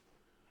at?"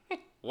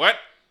 What?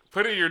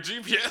 Put in your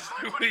GPS.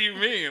 What do you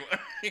mean?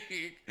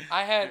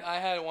 I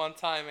had one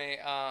time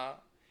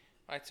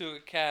I took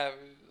a cab.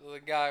 The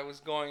guy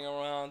was going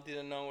around,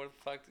 didn't know where the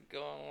fuck to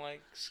go. I'm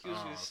like, "Excuse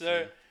me,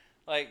 sir.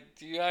 Like,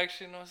 do you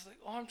actually know?" I was like,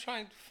 "Oh, I'm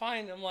trying to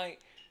find." I'm like.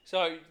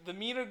 So the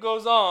meter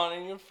goes on,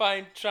 and you're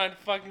trying to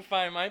fucking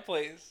find my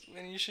place,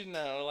 and you should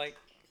know. Like,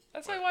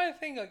 that's like why I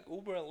think like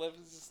Uber and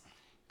Lyft is just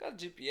got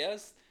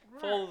GPS,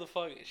 follow the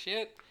fucking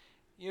shit.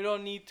 You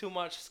don't need too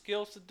much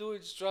skills to do it.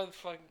 Just drive the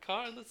fucking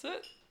car, and that's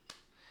it.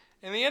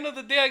 And the end of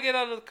the day, I get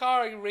out of the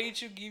car, I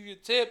rate you, give you a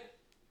tip,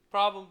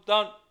 problem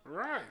done.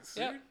 Right.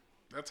 See,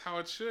 that's how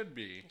it should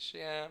be.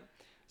 Yeah.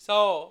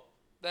 So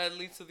that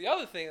leads to the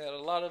other thing that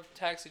a lot of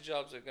taxi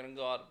jobs are gonna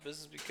go out of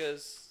business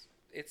because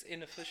it's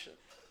inefficient.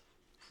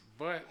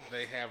 But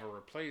they have a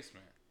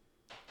replacement.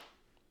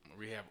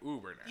 We have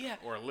Uber now,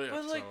 or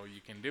Lyft, like, so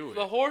you can do it.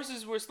 The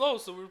horses were slow,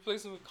 so we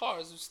replaced them with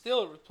cars. It's still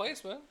a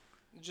replacement,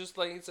 just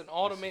like it's an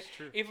automated.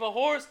 If a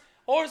horse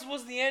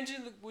was the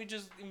engine, we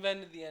just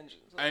invented the engine.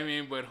 So. I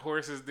mean, but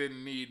horses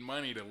didn't need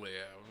money to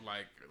live.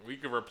 Like, we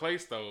could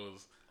replace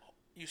those.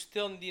 You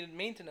still needed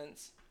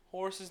maintenance.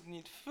 Horses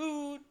need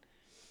food.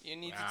 You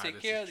need to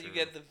take care of it. You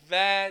get the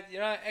vet.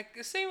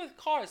 Same with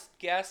cars.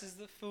 Gas is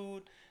the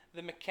food.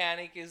 The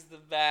mechanic is the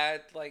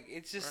vet. Like,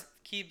 it just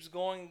keeps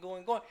going.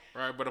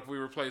 Right, but if we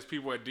replace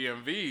people at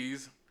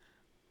DMVs,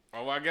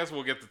 I guess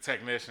we'll get the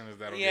technicians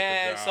that'll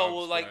get the jobs. So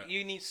like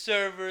you need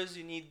servers,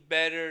 you need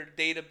better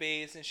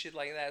database and shit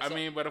like that. I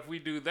mean, but if we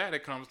do that,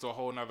 it comes to a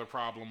whole nother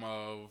problem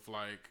of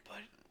like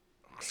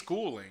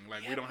schooling.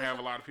 Like we don't have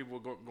a lot of people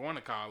going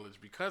to college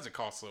because it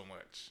costs so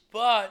much.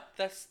 But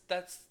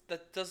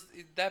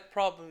that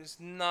problem is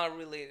not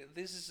related.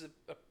 This is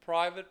a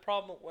private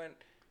problem when.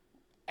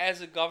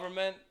 As a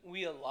government,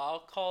 we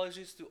allow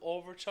colleges to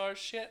overcharge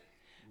shit.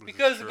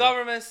 Because the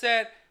government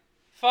said,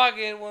 fuck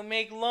it, we'll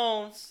make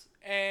loans.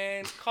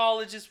 And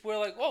colleges were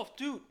like, oh,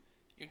 dude,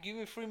 you're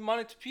giving free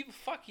money to people?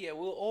 Fuck yeah,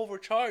 we'll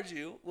overcharge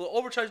you. We'll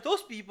overcharge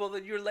those people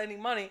that you're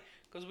lending money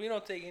because we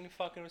don't take any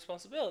fucking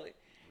responsibility.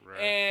 Right.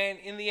 And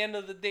in the end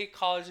of the day,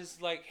 colleges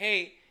is like,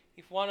 hey,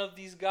 if one of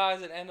these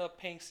guys that end up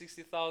paying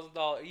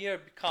 $60,000 a year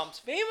becomes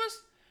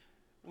famous,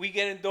 we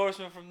get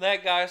endorsement from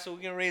that guy so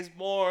we can raise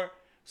more.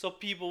 So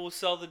people will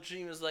sell the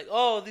dream as like,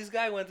 oh, this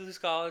guy went to this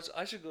college.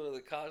 I should go to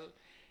the college.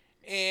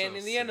 And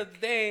in the end of the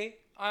day,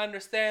 I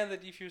understand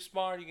that if you're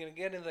smart, you're going to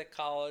get into that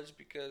college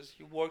because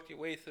you worked your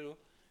way through.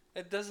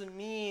 That doesn't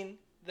mean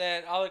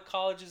that other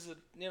colleges,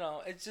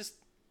 it's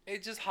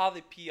just how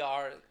they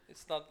PR it.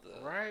 It's not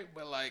the... Right,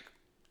 but like,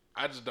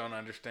 I just don't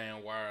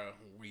understand why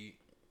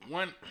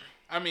one,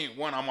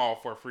 I'm all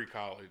for free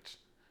college.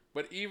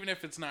 But even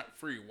if it's not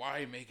free,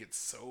 why make it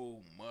so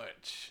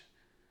much?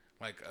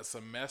 Like a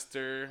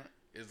semester...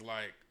 is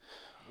like,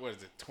 what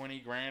is it, 20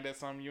 grand at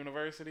some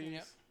universities?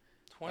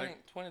 Yeah.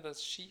 20,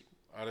 that's cheap.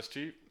 Oh, that's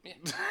cheap? Yeah.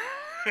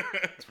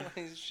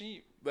 20 is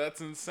cheap. That's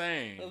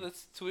insane. Well,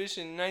 that's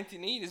tuition in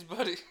 1980s,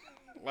 buddy.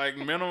 Like,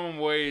 minimum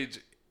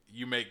wage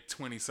you make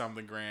 20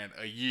 something grand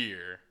a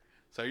year.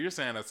 So you're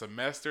saying a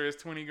semester is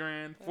 20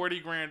 grand, 40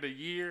 grand a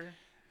year?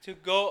 To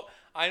go,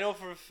 I know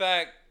for a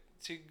fact,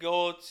 to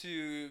go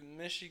to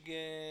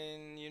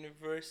Michigan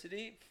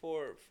University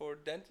for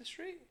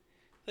dentistry,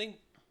 I think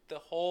the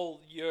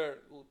whole year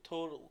will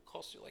total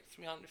cost you like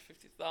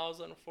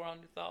 350,000 or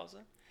 400,000.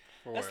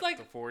 For That's what?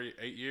 like The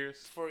 8 years?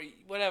 for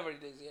whatever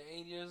it is, yeah,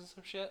 8 years and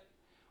some shit.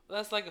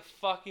 That's like a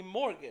fucking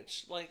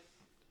mortgage. Like,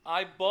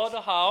 I bought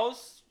a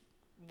house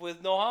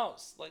with no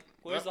house. Like,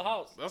 where's the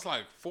house? That's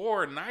like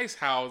 4 nice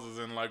houses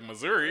in like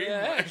Missouri.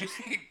 Yeah, Like, just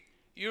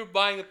you're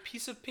buying a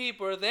piece of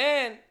paper,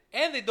 then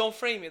and they don't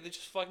frame it. They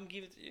just fucking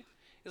give it to you.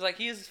 It's like,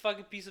 here's this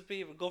fucking piece of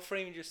paper. Go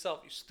frame it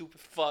yourself, you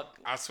stupid fuck.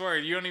 I swear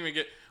you don't even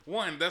get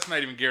one. That's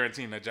not even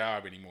guaranteeing a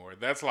job anymore.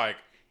 That's like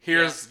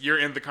you're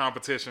in the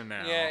competition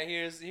now. Yeah,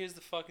 here's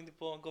the fucking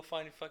diploma. Go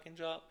find your fucking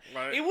job.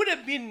 Like, It would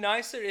have been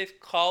nicer if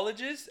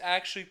colleges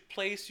actually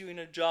place you in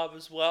a job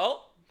as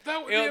well.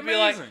 that would It be would be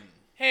like, amazing.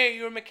 hey,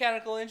 you're a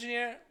mechanical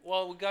engineer.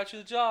 Well, we got you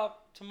the job.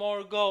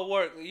 Tomorrow, go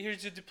work.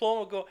 Here's your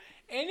diploma. Go.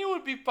 And it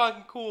would be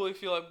fucking cool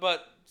if you're like,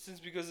 but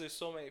because there's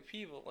so many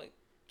people, like,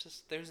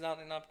 just there's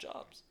not enough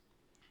jobs.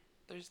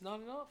 There's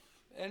not enough.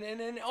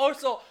 And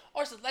also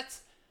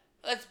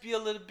let's be a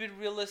little bit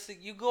realistic.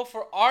 You go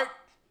for art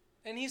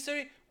and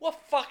history. What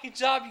fucking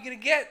job you gonna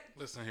get?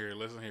 Listen here.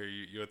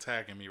 You're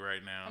attacking me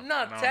right now. I'm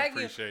not and I don't attacking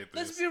you. appreciate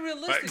Let's this. be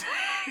realistic.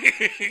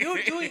 Like-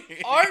 You're doing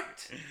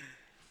art.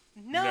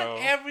 Not No.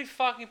 every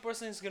fucking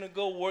person is gonna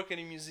go work in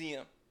a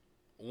museum.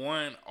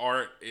 One,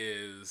 art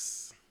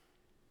is,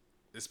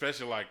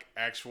 especially like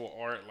actual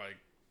art, like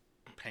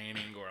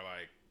painting or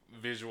like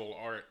visual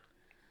art.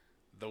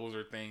 Those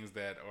are things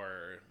that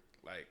are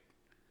like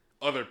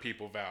other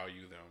people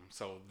value them,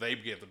 so they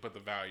get to put the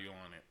value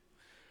on it.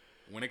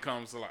 When it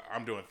comes to like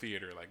I'm doing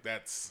theater, like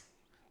that's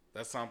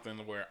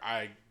something where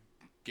I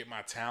get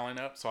my talent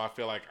up, so I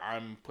feel like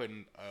I'm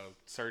putting a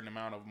certain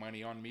amount of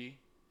money on me,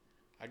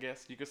 I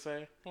guess you could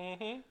say.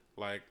 Mm-hmm.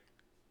 Like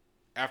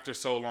after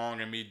so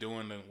long and me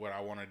doing what I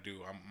want to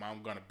do,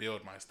 I'm gonna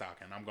build my stock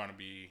and I'm gonna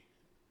be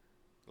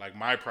like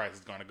my price is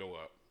gonna go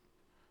up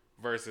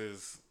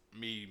versus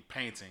me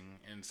painting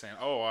and saying,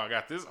 oh, I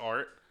got this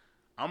art.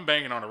 I'm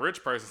banking on a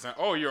rich person saying,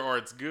 oh, your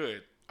art's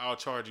good. I'll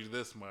charge you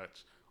this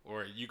much,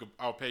 or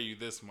I'll pay you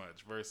this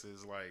much.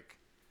 Versus like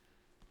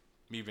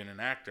me being an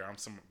actor, I'm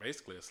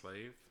basically a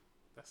slave.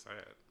 That's sad.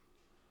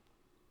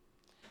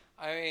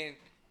 I mean,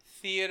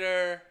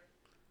 theater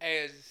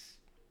is,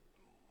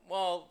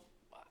 well,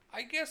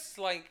 I guess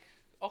like,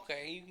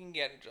 okay, you can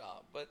get a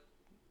job, but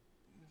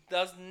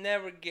does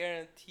never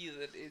guarantee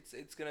that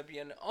it's gonna be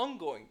an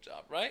ongoing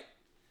job, right?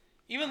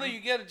 Even though you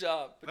get a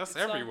job, but That's it's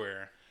not-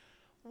 everywhere.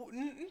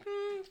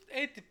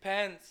 It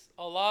depends.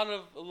 A lot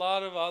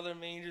of other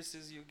majors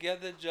is you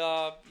get the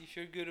job. If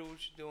you're good at what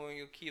you're doing,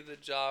 you'll keep the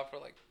job for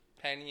like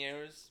 10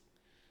 years,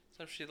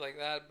 some shit like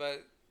that.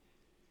 But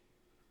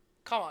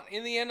come on,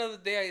 in the end of the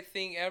day, I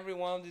think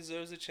everyone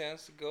deserves a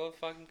chance to go to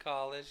fucking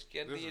college,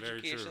 get This the is very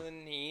education true. they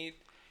need,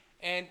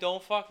 and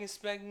don't fucking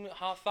spend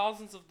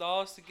thousands of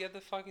dollars to get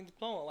the fucking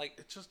diploma. Like,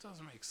 It just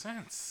doesn't make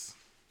sense.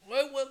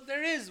 well,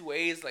 there is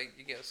ways, like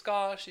you get a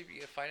scholarship, you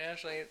get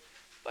financial aid,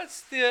 but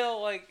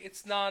still, like,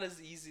 it's not as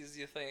easy as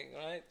you think,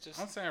 right? Just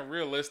I'm saying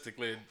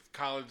realistically,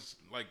 college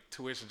like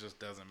tuition just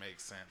doesn't make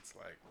sense.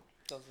 Like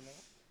doesn't know.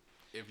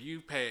 if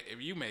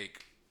you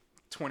make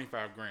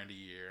 25 grand a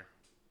year,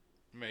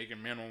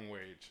 making minimum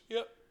wage,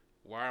 Yep.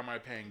 why am I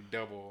paying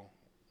double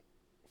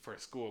for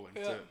schooling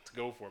Yeah. to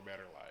go for a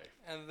better life?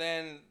 And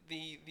then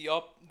the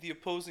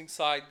opposing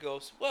side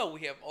goes, well,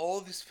 we have all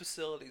these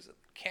facilities at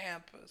the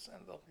campus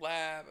and the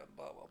lab and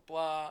blah blah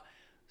blah.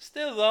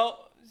 Still though,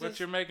 But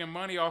you're making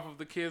money off of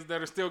the kids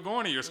that are still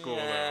going to your school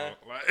Yeah.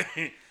 though.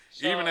 Like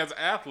So- even as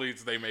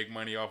athletes, they make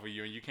money off of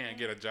you, and you can't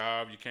get a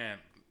job.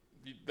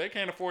 They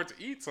can't afford to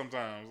eat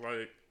sometimes.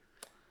 Like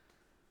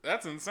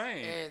that's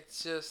insane.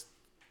 it's just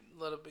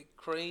a little bit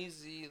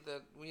crazy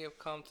that we have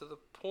come to the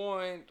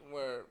point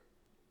where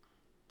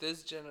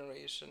this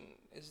generation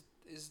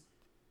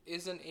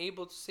isn't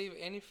able to save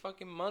any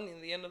fucking money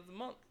in the end of the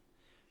month.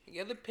 You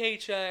get the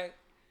paycheck,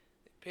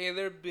 they pay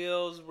their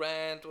bills,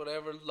 rent,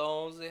 whatever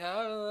loans they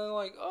have, and they're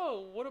like,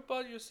 oh, what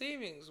about your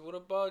savings? What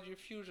about your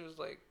futures?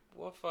 Like,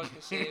 what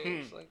fucking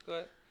savings? Like,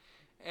 what?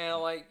 And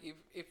like,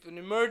 if an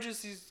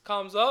emergency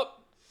comes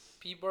up,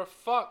 people are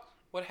fucked.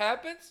 What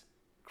happens?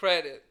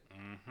 Credit.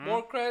 Mm-hmm.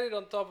 More credit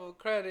on top of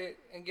credit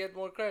and get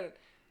more credit.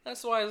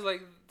 That's why it's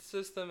like the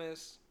system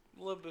is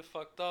a little bit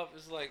fucked up.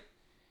 It's like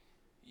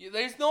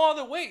there's no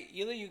other way.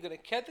 Either you're gonna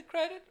get the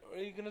credit or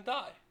you're gonna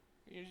die.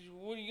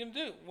 What are you gonna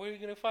do? Where are you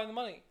gonna find the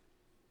money?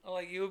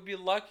 Like, you would be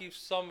lucky if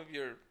some of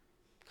your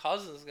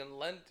cousins gonna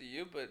lend to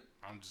you, but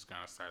I'm just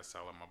gonna start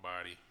selling my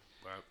body.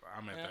 But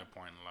I'm at Yeah. that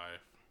point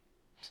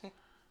in life.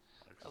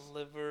 a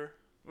liver,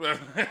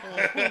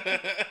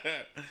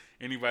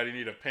 Anybody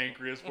need a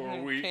pancreas for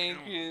a week?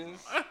 pancreas.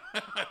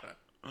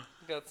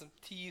 Got some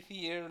teeth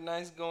here,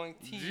 nice going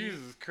teeth.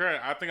 Jesus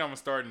Christ! I think I'm gonna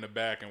start in the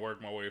back and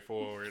work my way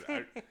forward.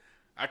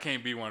 I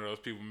can't be one of those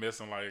people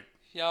missing like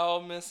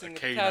Y'all missing A a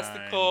canine.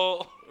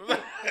 testicle.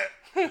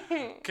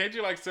 Can't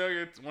you like sell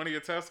one of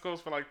your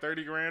testicles for like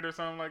 30 grand or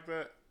something like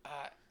that?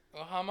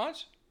 Well, how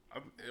much?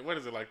 What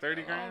is it, like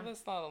 30 Oh, grand?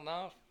 that's not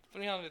enough.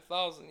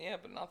 300,000, yeah,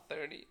 but not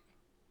 30.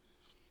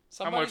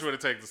 How much would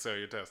it take to sell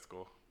your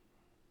testicle?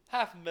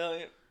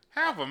 $500,000.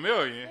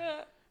 $500,000?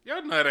 Yeah.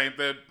 Your nut ain't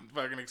that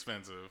fucking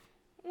expensive.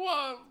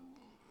 Well,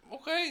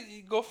 okay,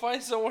 you go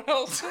find someone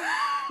else.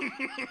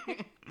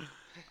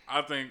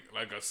 I think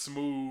like a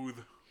smooth.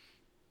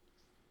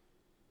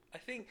 I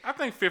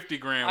think 50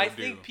 grand would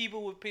do. I think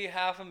people would pay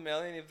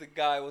 $500,000 if the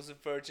guy was a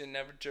virgin,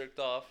 never jerked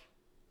off.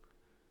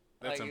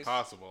 That's like,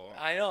 impossible.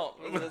 I know.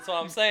 That's what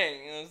I'm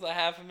saying. It's like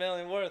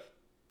 $500,000 worth.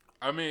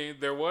 I mean,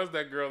 there was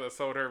that girl that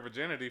sold her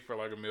virginity for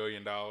like $1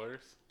 million.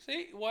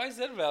 See, why is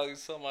that valued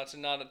so much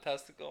and not a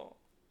testicle?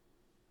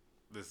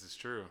 This is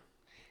true.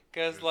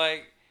 Because,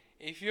 like,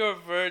 if you're a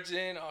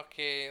virgin,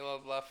 okay, blah,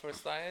 blah,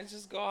 first time,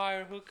 just go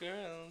hire a hooker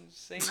and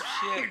same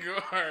shit. Go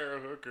hire a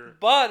hooker.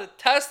 But a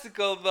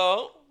testicle,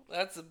 though,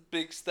 that's a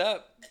big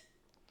step.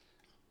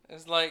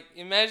 It's like,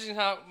 imagine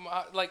how,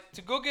 like,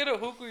 to go get a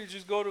hooker, you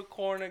just go to a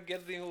corner,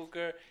 get the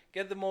hooker,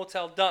 get the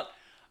motel done.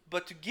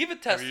 But to give a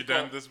testicle... Have you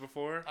done this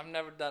before? I've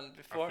never done it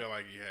before. I feel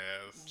like he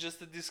has.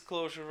 Just a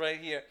disclosure right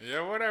here.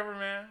 Yeah, whatever,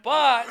 man.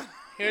 But,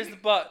 here's the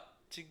but.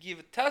 To give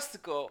a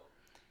testicle,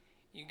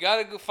 you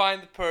gotta go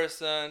find the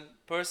person.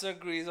 Person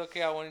agrees,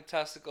 okay, I want a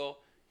testicle.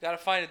 You gotta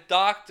find a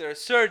doctor, a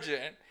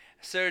surgeon.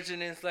 A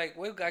surgeon is like,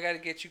 well, I gotta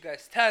get you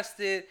guys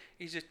tested.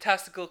 Is your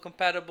testicle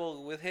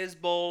compatible with his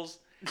balls?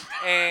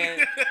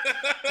 And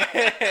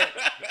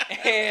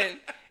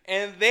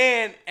and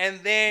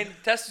then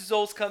test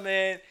results come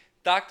in.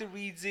 Doctor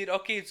reads it.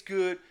 Okay, it's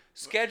good.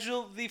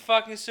 Schedule the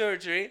fucking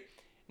surgery.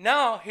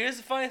 Now, here's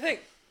the funny thing.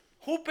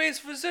 Who pays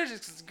for the surgery?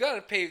 Because you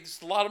gotta pay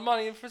just a lot of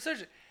money for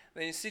surgery.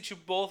 Then you sit you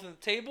both on the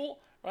table,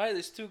 right?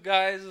 There's two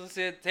guys who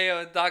sit at the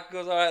table. The doctor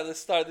goes, all right, let's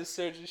start this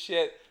surgery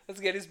shit.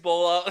 Let's get his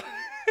bowl out.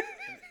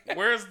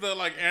 Where's the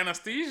like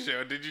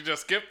anesthesia? Did you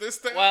just skip this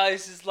thing? Well,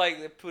 it's just like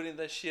they're putting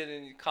that shit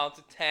in, you count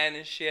to 10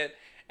 and shit,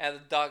 and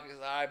the doctor's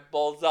all right,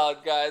 balls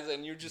out, guys,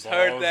 and you just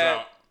heard that.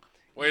 Out.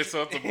 Wait,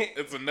 so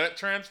it's a nut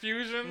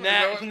transfusion?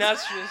 Nut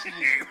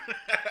transfusion.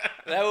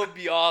 That would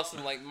be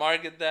awesome. Like,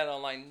 market that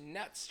online.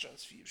 Nuts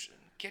transfusion.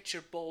 Get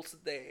your balls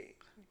today.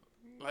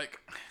 Like,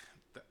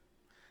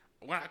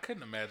 well, I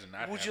couldn't imagine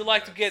that. Would you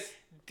like to get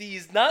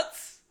these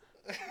nuts?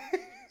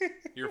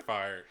 You're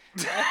fired.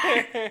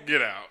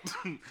 Get out.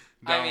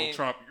 Donald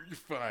Trump, you're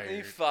fired.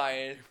 You're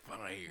fired.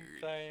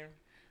 You're fired.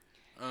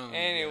 Oh,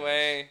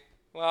 anyway,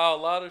 wow, a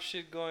lot of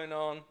shit going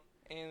on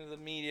in the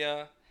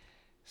media,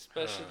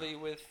 especially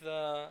with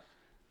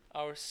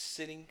our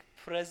sitting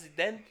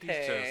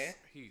presidente.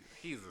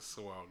 He's a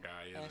swell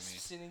guy, isn't he?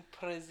 Sitting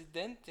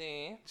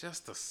presidente.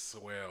 Just a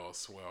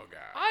swell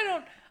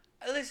guy.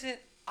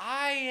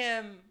 I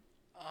am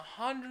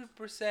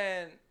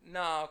 100%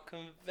 now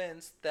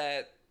convinced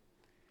that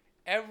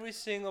every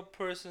single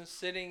person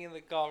sitting in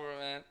the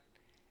government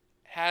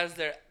has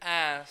their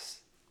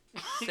ass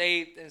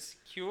saved and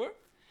secure,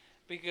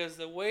 because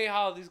the way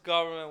how this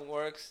government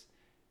works,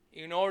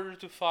 in order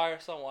to fire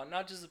someone,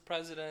 not just the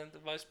president, the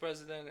vice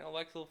president,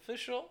 elected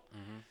official,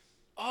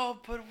 oh,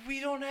 but we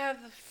don't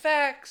have the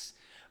facts,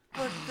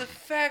 but the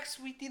facts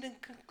we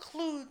didn't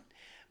conclude,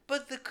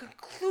 but the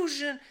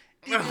conclusion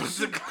didn't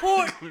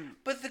support,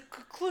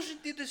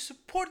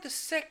 the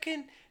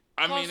second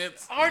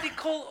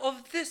article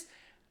of this.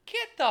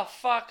 Get the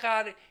fuck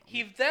out of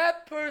here. If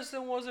that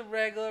person was a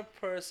regular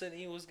person,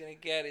 he was going to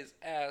get his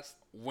ass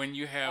when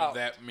you have out.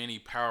 That many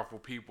powerful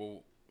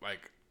people,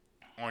 like,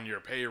 on your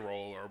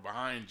payroll or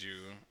behind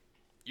you,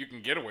 you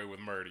can get away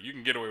with murder. You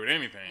can get away with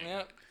anything.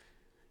 Yep.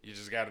 You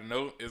just got to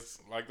know. It's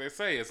like they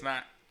say, it's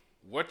not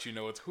what you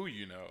know, it's who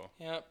you know.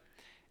 Yep.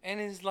 And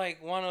it's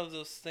like one of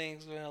those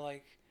things where,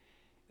 like,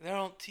 they're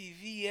on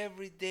TV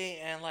every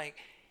day, and, like,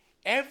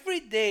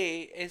 every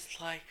day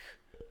it's like,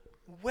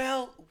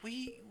 well,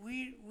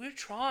 we're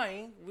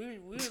trying. We're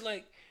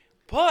like,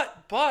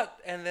 but,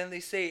 and then they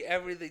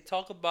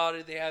talk about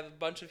it. They have a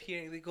bunch of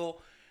hearings. They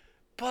go,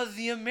 but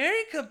the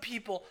American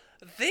people,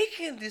 they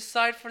can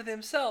decide for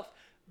themselves,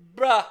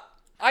 bruh.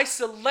 I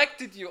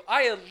selected you.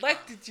 I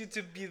elected you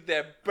to be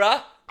there,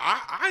 bruh.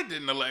 I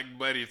didn't elect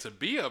Buddy to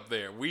be up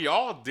there. We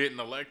all didn't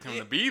elect him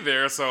to be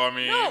there. So I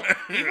mean, no,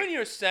 even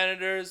your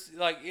senators,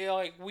 like, you know,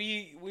 like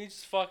we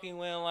just fucking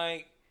went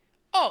like,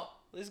 oh,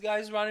 this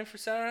guy's running for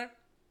senator.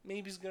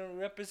 Maybe he's going to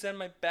represent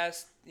my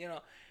best, you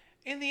know.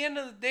 In the end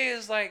of the day,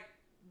 it's like,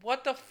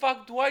 what the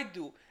fuck do I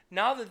do?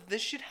 Now that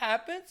this shit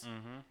happens,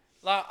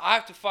 like, I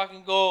have to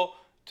fucking go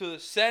to the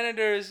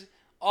senator's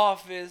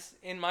office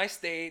in my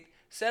state,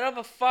 set up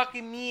a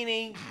fucking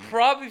meeting,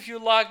 probably if you're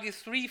lucky,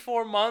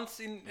 3-4 months,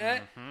 and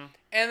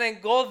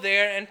then go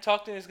there and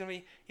talk to him. It's going to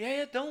be,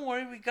 yeah, don't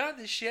worry, we got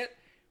this shit.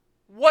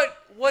 What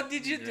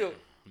did you do?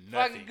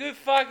 Fucking good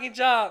fucking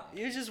job.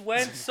 You just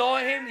went, saw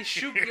him, he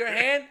shook your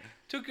hand,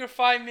 took your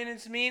 5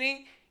 minutes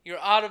meeting, you're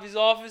out of his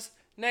office.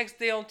 Next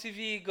day on TV,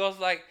 he goes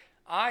like,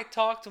 I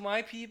talked to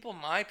my people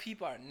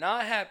are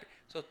not happy.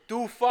 So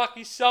do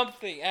fucking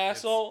something,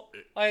 asshole.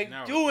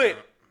 Do it.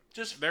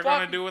 Just they're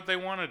going to do what they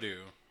want to do.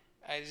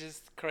 I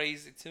just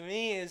crazy. To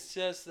me, it's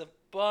just a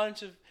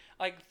bunch of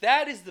like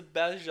that is the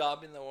best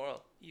job in the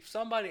world. If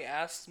somebody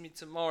asks me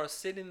tomorrow,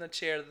 sit in the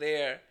chair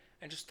there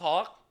and just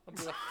talk, I'll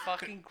be like,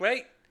 fucking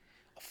great.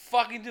 I'll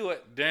fucking do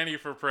it. Danny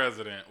for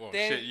president. Well,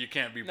 Danny, shit, you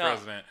can't be no,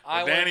 president.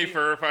 I But wanna Danny be,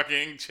 for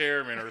fucking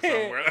chairman or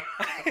somewhere.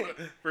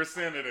 For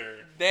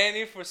senator.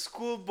 Danny for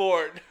school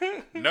board.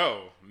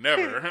 No,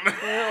 never.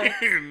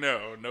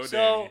 No, So,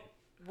 Danny.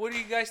 what are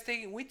you guys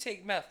taking? We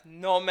take math.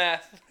 No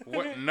math.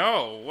 What?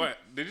 No, what?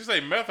 Did you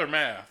say meth or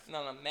math?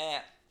 No,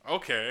 math.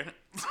 Okay.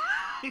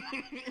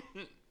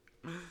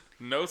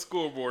 No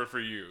school board for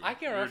you. I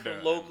can You're run for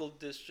done. local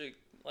district,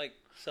 like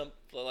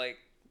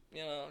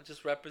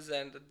just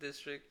represent the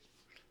district.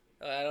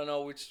 I don't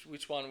know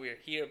which one we're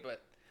here,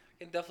 but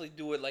I can definitely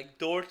do it like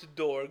door to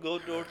door, go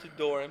door to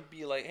door, and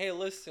be like, hey,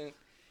 listen,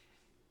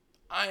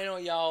 I know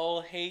y'all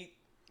all hate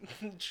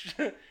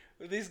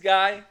this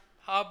guy.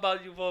 How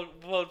about you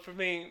vote for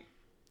me?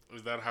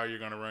 Is that how you're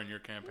gonna run your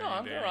campaign? No,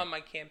 I'm Danny? gonna run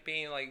my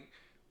campaign like,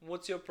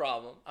 what's your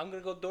problem? I'm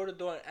gonna go door to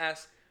door and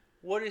ask,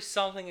 what is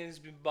something that has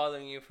been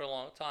bothering you for a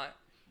long time?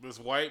 This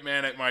white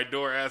man at my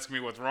door asking me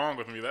what's wrong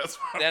with me. That's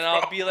my Then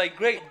problem. I'll be like,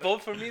 great,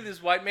 vote for me.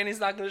 This white man is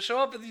not gonna show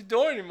up at the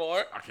door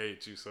anymore. I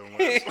hate you so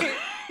much.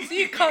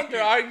 See, counter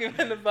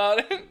argument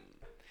about it.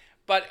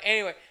 But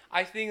anyway,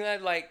 I think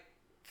that like,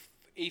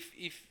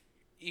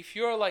 if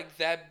you're like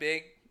that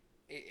big,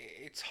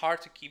 it's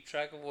hard to keep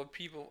track of what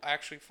people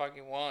actually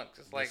fucking want.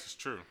 Cause like, This is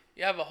true.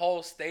 you have a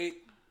whole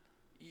state,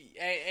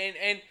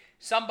 and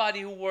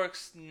somebody who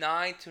works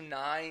 9 to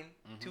 9,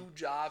 2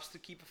 jobs to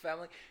keep a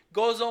family,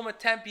 goes home at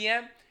 10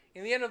 p.m.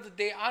 In the end of the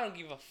day, I don't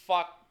give a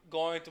fuck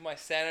going to my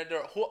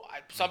senator.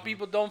 Some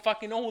people don't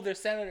fucking know who their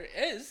senator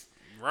is.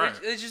 Right.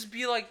 They just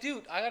be like,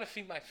 dude, I gotta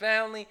feed my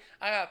family.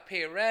 I gotta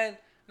pay rent.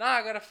 Now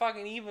I gotta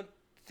fucking even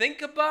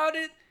think about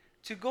it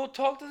to go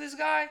talk to this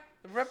guy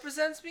that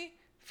represents me.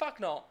 Fuck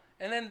no.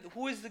 And then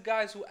who is the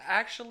guys who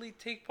actually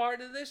take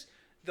part in this?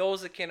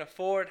 Those that can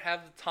afford,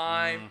 have the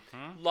time,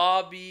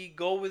 lobby,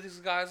 go with these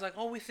guys like,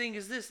 oh, we think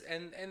is this.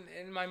 And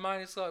in my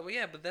mind, it's like, well,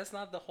 yeah, but that's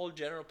not the whole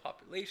general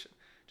population.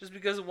 Just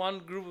because one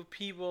group of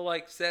people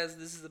like says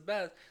this is the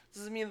best,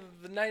 doesn't mean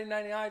that the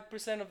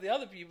 99% of the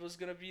other people is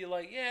going to be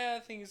like, yeah,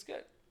 I think it's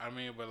good. I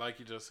mean, but like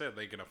you just said,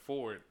 they can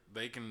afford.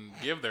 They can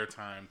give their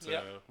time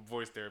to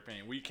voice their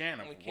opinion. We can't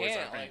voice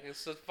our opinion. Like,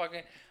 it's just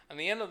fucking. At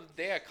the end of the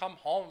day, I come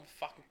home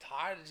fucking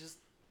tired. Just.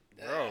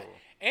 Bro.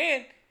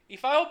 And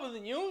if I open the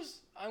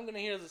news, I'm gonna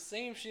hear the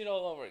same shit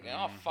all over again.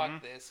 Oh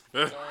fuck this.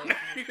 It's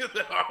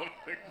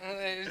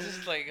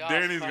just like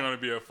Danny's gonna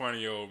be a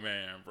funny old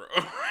man, bro.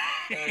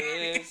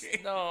 There is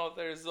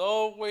there's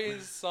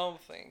always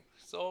something.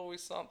 There's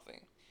always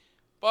something.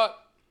 But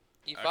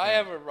if I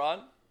ever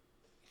run,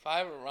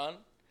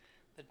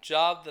 the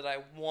job that I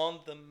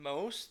want the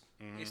most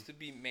is to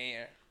be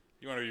mayor.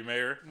 You want to be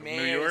mayor of New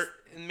York?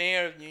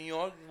 Mayor of New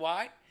York.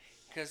 Why?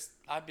 Because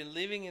I've been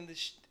living in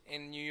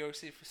New York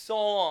City for so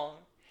long,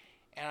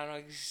 and I know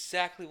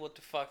exactly what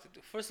the fuck to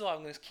do. First of all,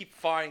 I'm gonna keep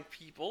firing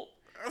people,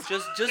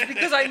 just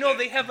because I know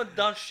they haven't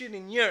done shit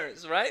in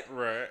years, right?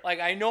 Right. Like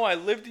I know I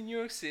lived in New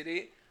York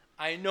City.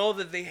 I know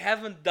that they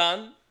haven't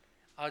done.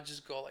 I'll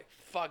just go like,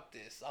 fuck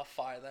this. I'll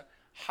fire them.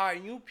 Hire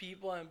new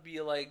people and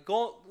be like,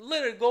 go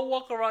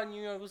walk around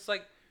New York. It's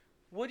like,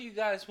 what do you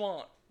guys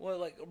want? Well,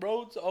 like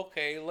roads,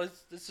 okay.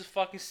 Let's just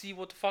fucking see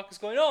what the fuck is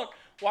going on.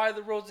 Why are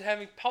the roads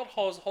having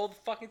potholes the whole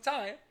fucking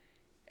time?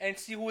 And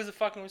see who is the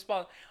fucking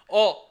responsible.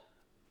 Oh,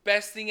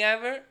 best thing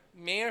ever,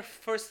 mayor.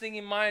 First thing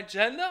in my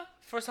agenda,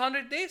 first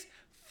 100 days,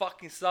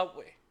 fucking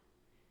subway.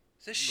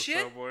 The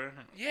shit. Subway?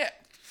 Yeah,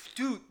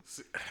 dude.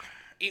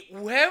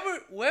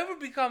 Whoever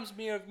becomes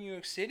mayor of New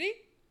York City,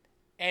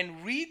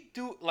 and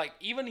redo like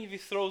even if he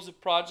throws the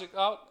project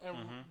out and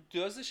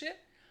does the shit,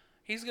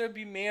 he's gonna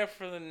be mayor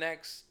for the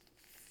next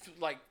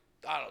like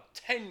I don't know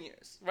 10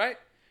 years, right?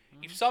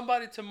 If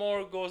somebody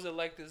tomorrow goes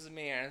elected as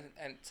mayor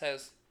and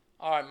says,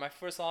 all right, my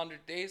first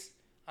 100 days,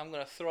 I'm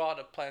gonna throw out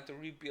a plan to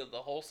rebuild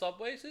the whole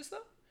subway system,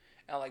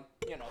 and like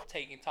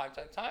taking time,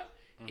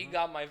 he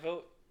got my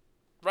vote,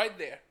 right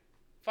there,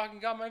 fucking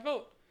got my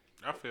vote.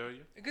 I feel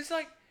you. Because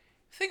like,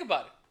 think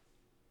about it.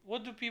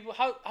 What do people?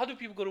 How do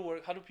people go to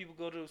work? How do people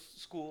go to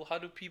school? How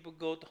do people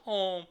go to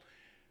home?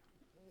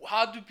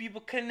 How do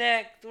people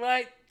connect?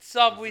 Right,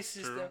 subway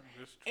system.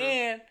 True.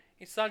 And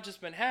it's not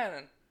just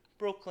Manhattan,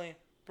 Brooklyn,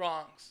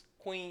 Bronx,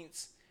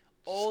 Queens,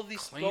 all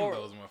these clean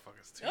boroughs. those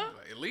motherfuckers too.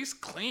 Like, at least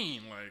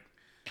clean,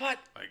 But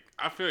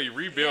I feel you.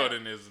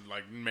 Rebuilding is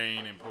like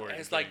main important.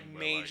 It's like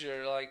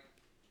major, like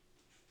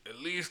at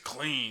least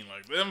clean,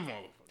 like them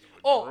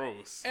motherfuckers. Are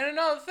gross. And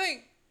another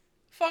thing,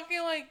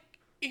 fucking like,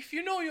 if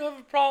you know you have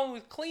a problem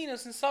with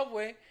cleaners in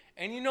subway,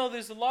 and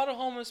there's a lot of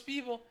homeless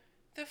people,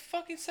 the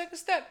fucking second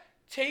step,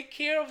 take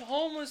care of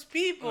homeless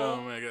people.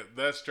 Oh my god,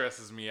 that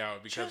stresses me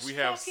out because we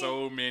have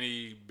so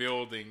many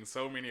buildings,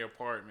 so many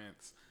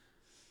apartments.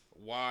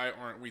 Why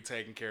aren't we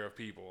taking care of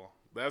people?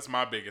 That's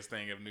my biggest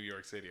thing of New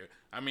York City.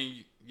 I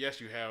mean, yes,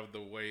 you have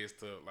the ways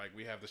to, like,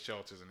 we have the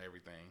shelters and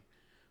everything,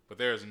 but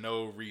there's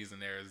no reason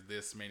there's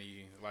this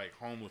many, like,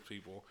 homeless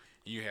people.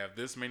 You have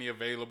this many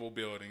available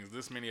buildings,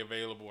 this many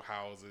available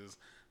houses.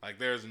 Like,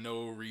 there's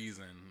no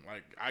reason.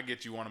 Like, I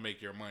get you want to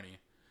make your money,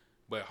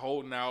 but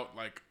holding out,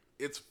 like,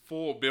 it's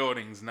full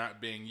buildings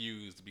not being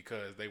used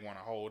because they want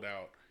to hold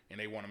out and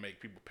they want to make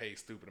people pay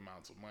stupid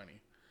amounts of money.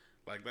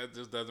 Like, that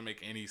just doesn't make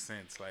any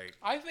sense. Like,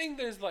 I think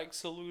there's like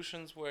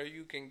solutions where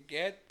you can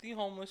get the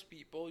homeless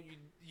people.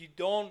 You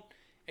don't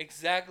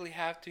exactly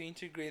have to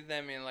integrate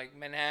them in like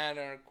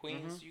Manhattan or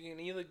Queens. Mm-hmm. You can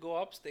either go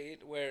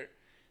upstate where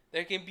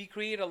there can be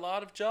create a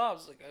lot of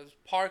jobs like as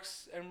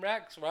parks and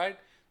recs, right?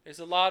 There's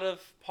a lot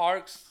of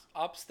parks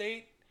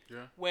upstate.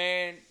 Yeah.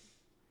 When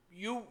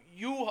you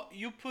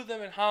put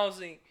them in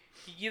housing,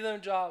 you give them a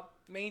job,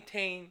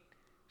 maintain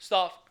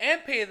stuff,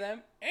 and pay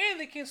them, and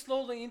they can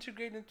slowly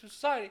integrate into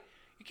society.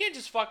 You can't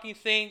just fucking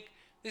think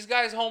this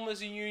guy's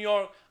homeless in New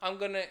York. I'm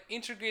gonna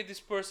integrate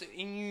this person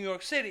in New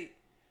York City.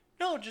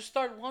 No, just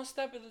start one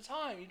step at a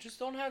time. You just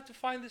don't have to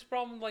find this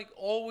problem like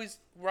always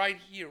right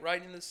here,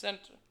 right in the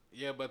center.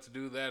 Yeah, but to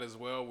do that as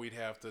well, we'd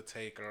have to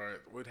take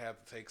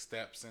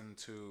steps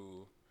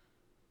into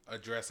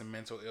addressing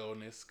mental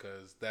illness,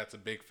 because that's a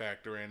big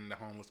factor in the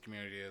homeless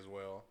community as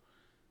well.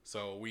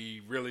 So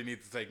we really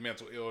need to take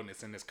mental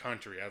illness in this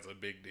country as a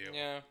big deal.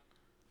 Yeah,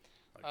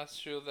 that's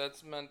true.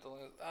 That's mental.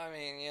 I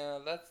mean, yeah,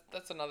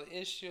 that's another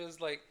issue.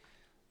 Is like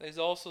there's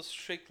also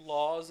strict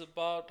laws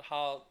about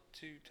how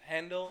to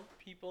handle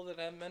people that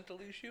have mental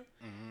issue.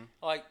 Mm-hmm.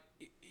 Like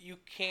you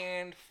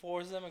can't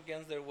force them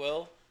against their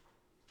will.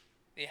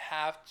 They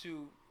have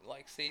to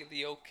like say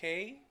the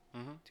okay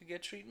Mm-hmm. to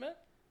get treatment.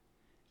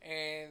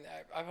 And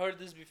I've heard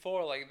this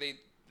before. Like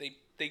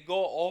they go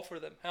offer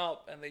them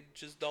help and they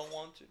just don't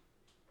want to.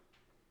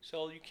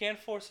 So you can't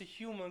force a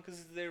human because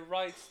it's their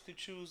rights to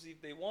choose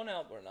if they want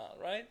help or not,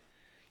 right?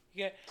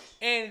 You can't,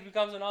 and it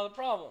becomes another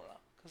problem now.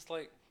 Because,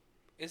 like,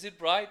 is it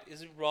right?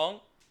 Is it wrong?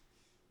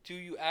 Do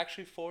you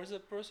actually force a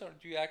person or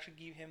do you actually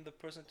give him the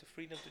person the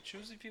freedom to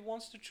choose if he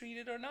wants to treat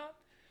it or not?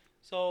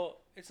 So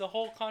it's a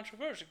whole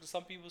controversy because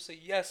some people say,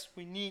 yes,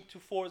 we need to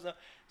force them.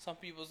 Some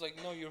people's like,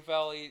 no, you're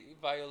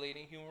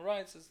violating human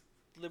rights. It's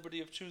liberty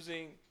of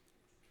choosing.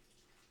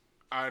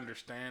 I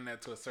understand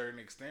that to a certain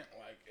extent.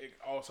 Like, it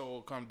also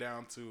will come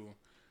down to,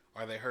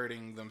 are they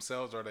hurting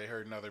themselves or are they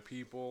hurting other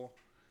people?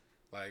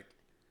 Like,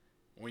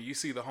 when you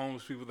see the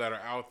homeless people that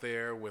are out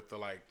there with the,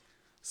 like,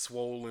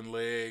 swollen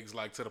legs,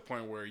 like, to the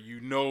point where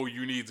you know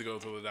you need to go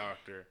to the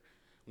doctor.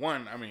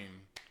 One, I mean,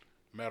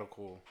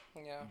 medical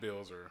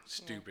bills are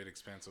stupid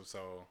expensive,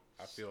 so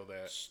I feel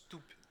that.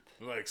 Stupid.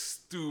 Like,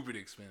 stupid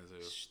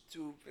expensive.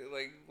 Stupid.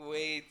 Like,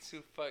 way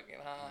too fucking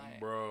high.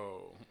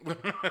 Bro.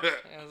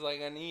 It was like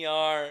an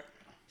ER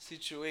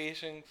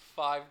situation,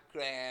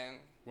 $5,000.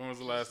 When was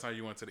the last time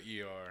you went to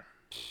the ER?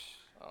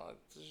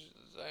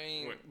 I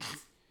mean,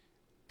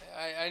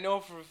 I know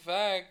for a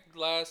fact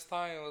last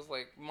time it was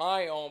like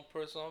my own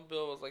personal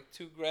bill was like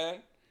 $2,000.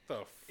 The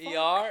fuck?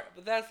 ER,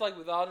 but that's like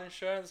without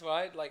insurance,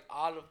 right? Like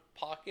out of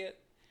pocket.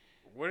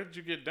 Where did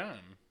you get done?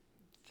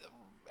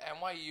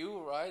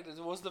 NYU, right?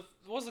 It was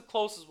the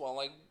closest one.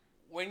 Like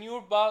when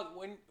you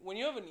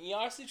have an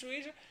ER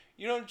situation,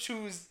 you don't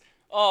choose.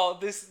 Oh,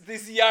 this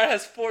ER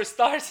has 4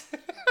 stars.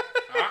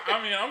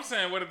 I mean, I'm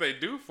saying, what did they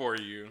do for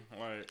you?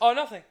 Like, oh,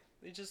 nothing.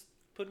 They just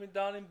put me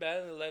down in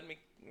bed and let me,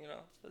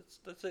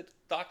 that's it.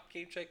 Doctor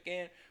came check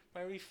in.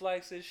 My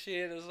reflexes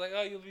shit. It was like,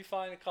 oh, you'll be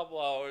fine in a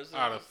couple hours.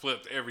 I'd have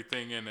flipped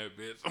everything in that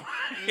bitch.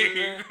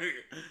 Yeah.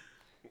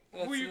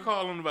 Who you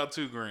calling about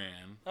 $2,000?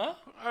 Huh?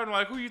 I'm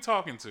like, who you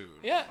talking to?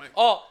 Yeah. Like,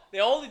 oh, they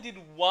only did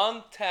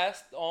one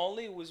test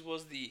only, which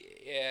was the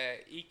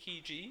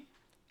EKG.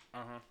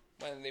 Uh-huh.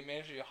 When they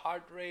measure your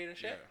heart rate and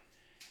shit.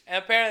 Yeah.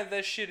 And apparently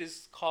that shit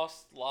is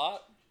cost a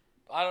lot.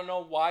 I don't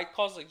know why it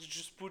costs. Like,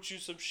 just put you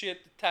some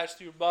shit attached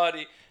to your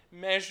body,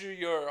 measure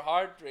your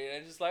heart rate,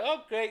 and it's like,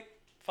 oh, great,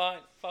 fine,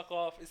 fuck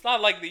off. It's not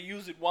like they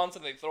use it once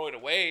and they throw it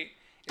away.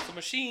 It's a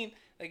machine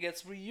that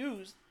gets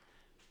reused.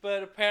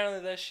 But apparently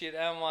that shit,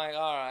 I'm like,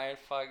 alright,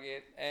 fuck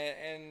it.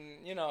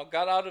 And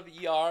got out of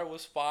ER,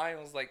 was fine.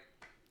 It was like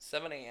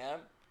 7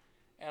 a.m.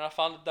 And I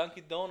found a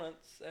Dunkin'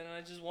 Donuts, and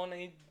I just want to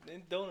eat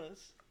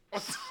donuts.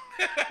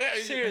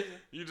 Seriously.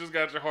 You just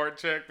got your heart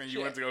checked and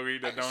you went to go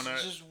eat that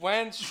donut? Just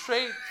went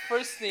straight,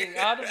 first thing,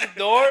 out of the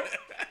door.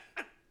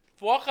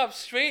 Walk up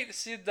straight,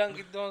 see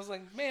Dunkin' Donuts.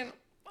 Like, man,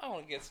 I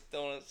want to get some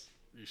donuts.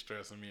 You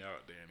stressing me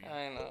out, Danny.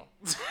 I know.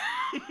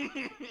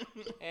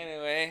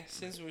 Anyway,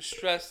 since we're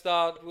stressed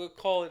out, we'll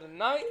call it a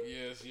night.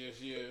 Yes.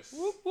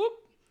 Whoop, whoop.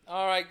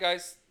 All right,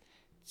 guys.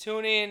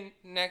 Tune in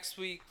next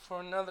week for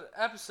another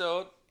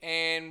episode.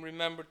 And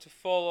remember to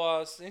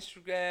follow us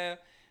Instagram,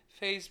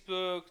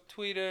 Facebook,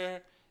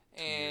 Twitter,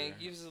 and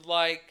give us a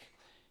like.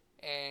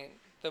 And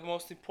the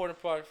most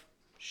important part,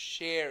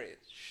 share it.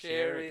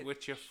 Share it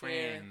with your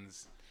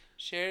friends.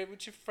 Share it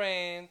with your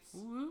friends.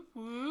 Whoop,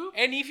 whoop.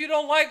 And if you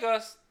don't like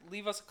us,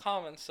 leave us a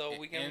comment so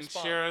we can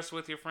respond. And share us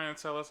with your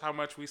friends. Tell us how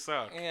much we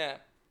suck. Yeah.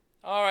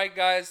 All right,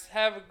 guys.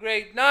 Have a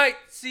great night.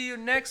 See you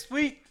next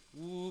week.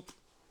 Whoop.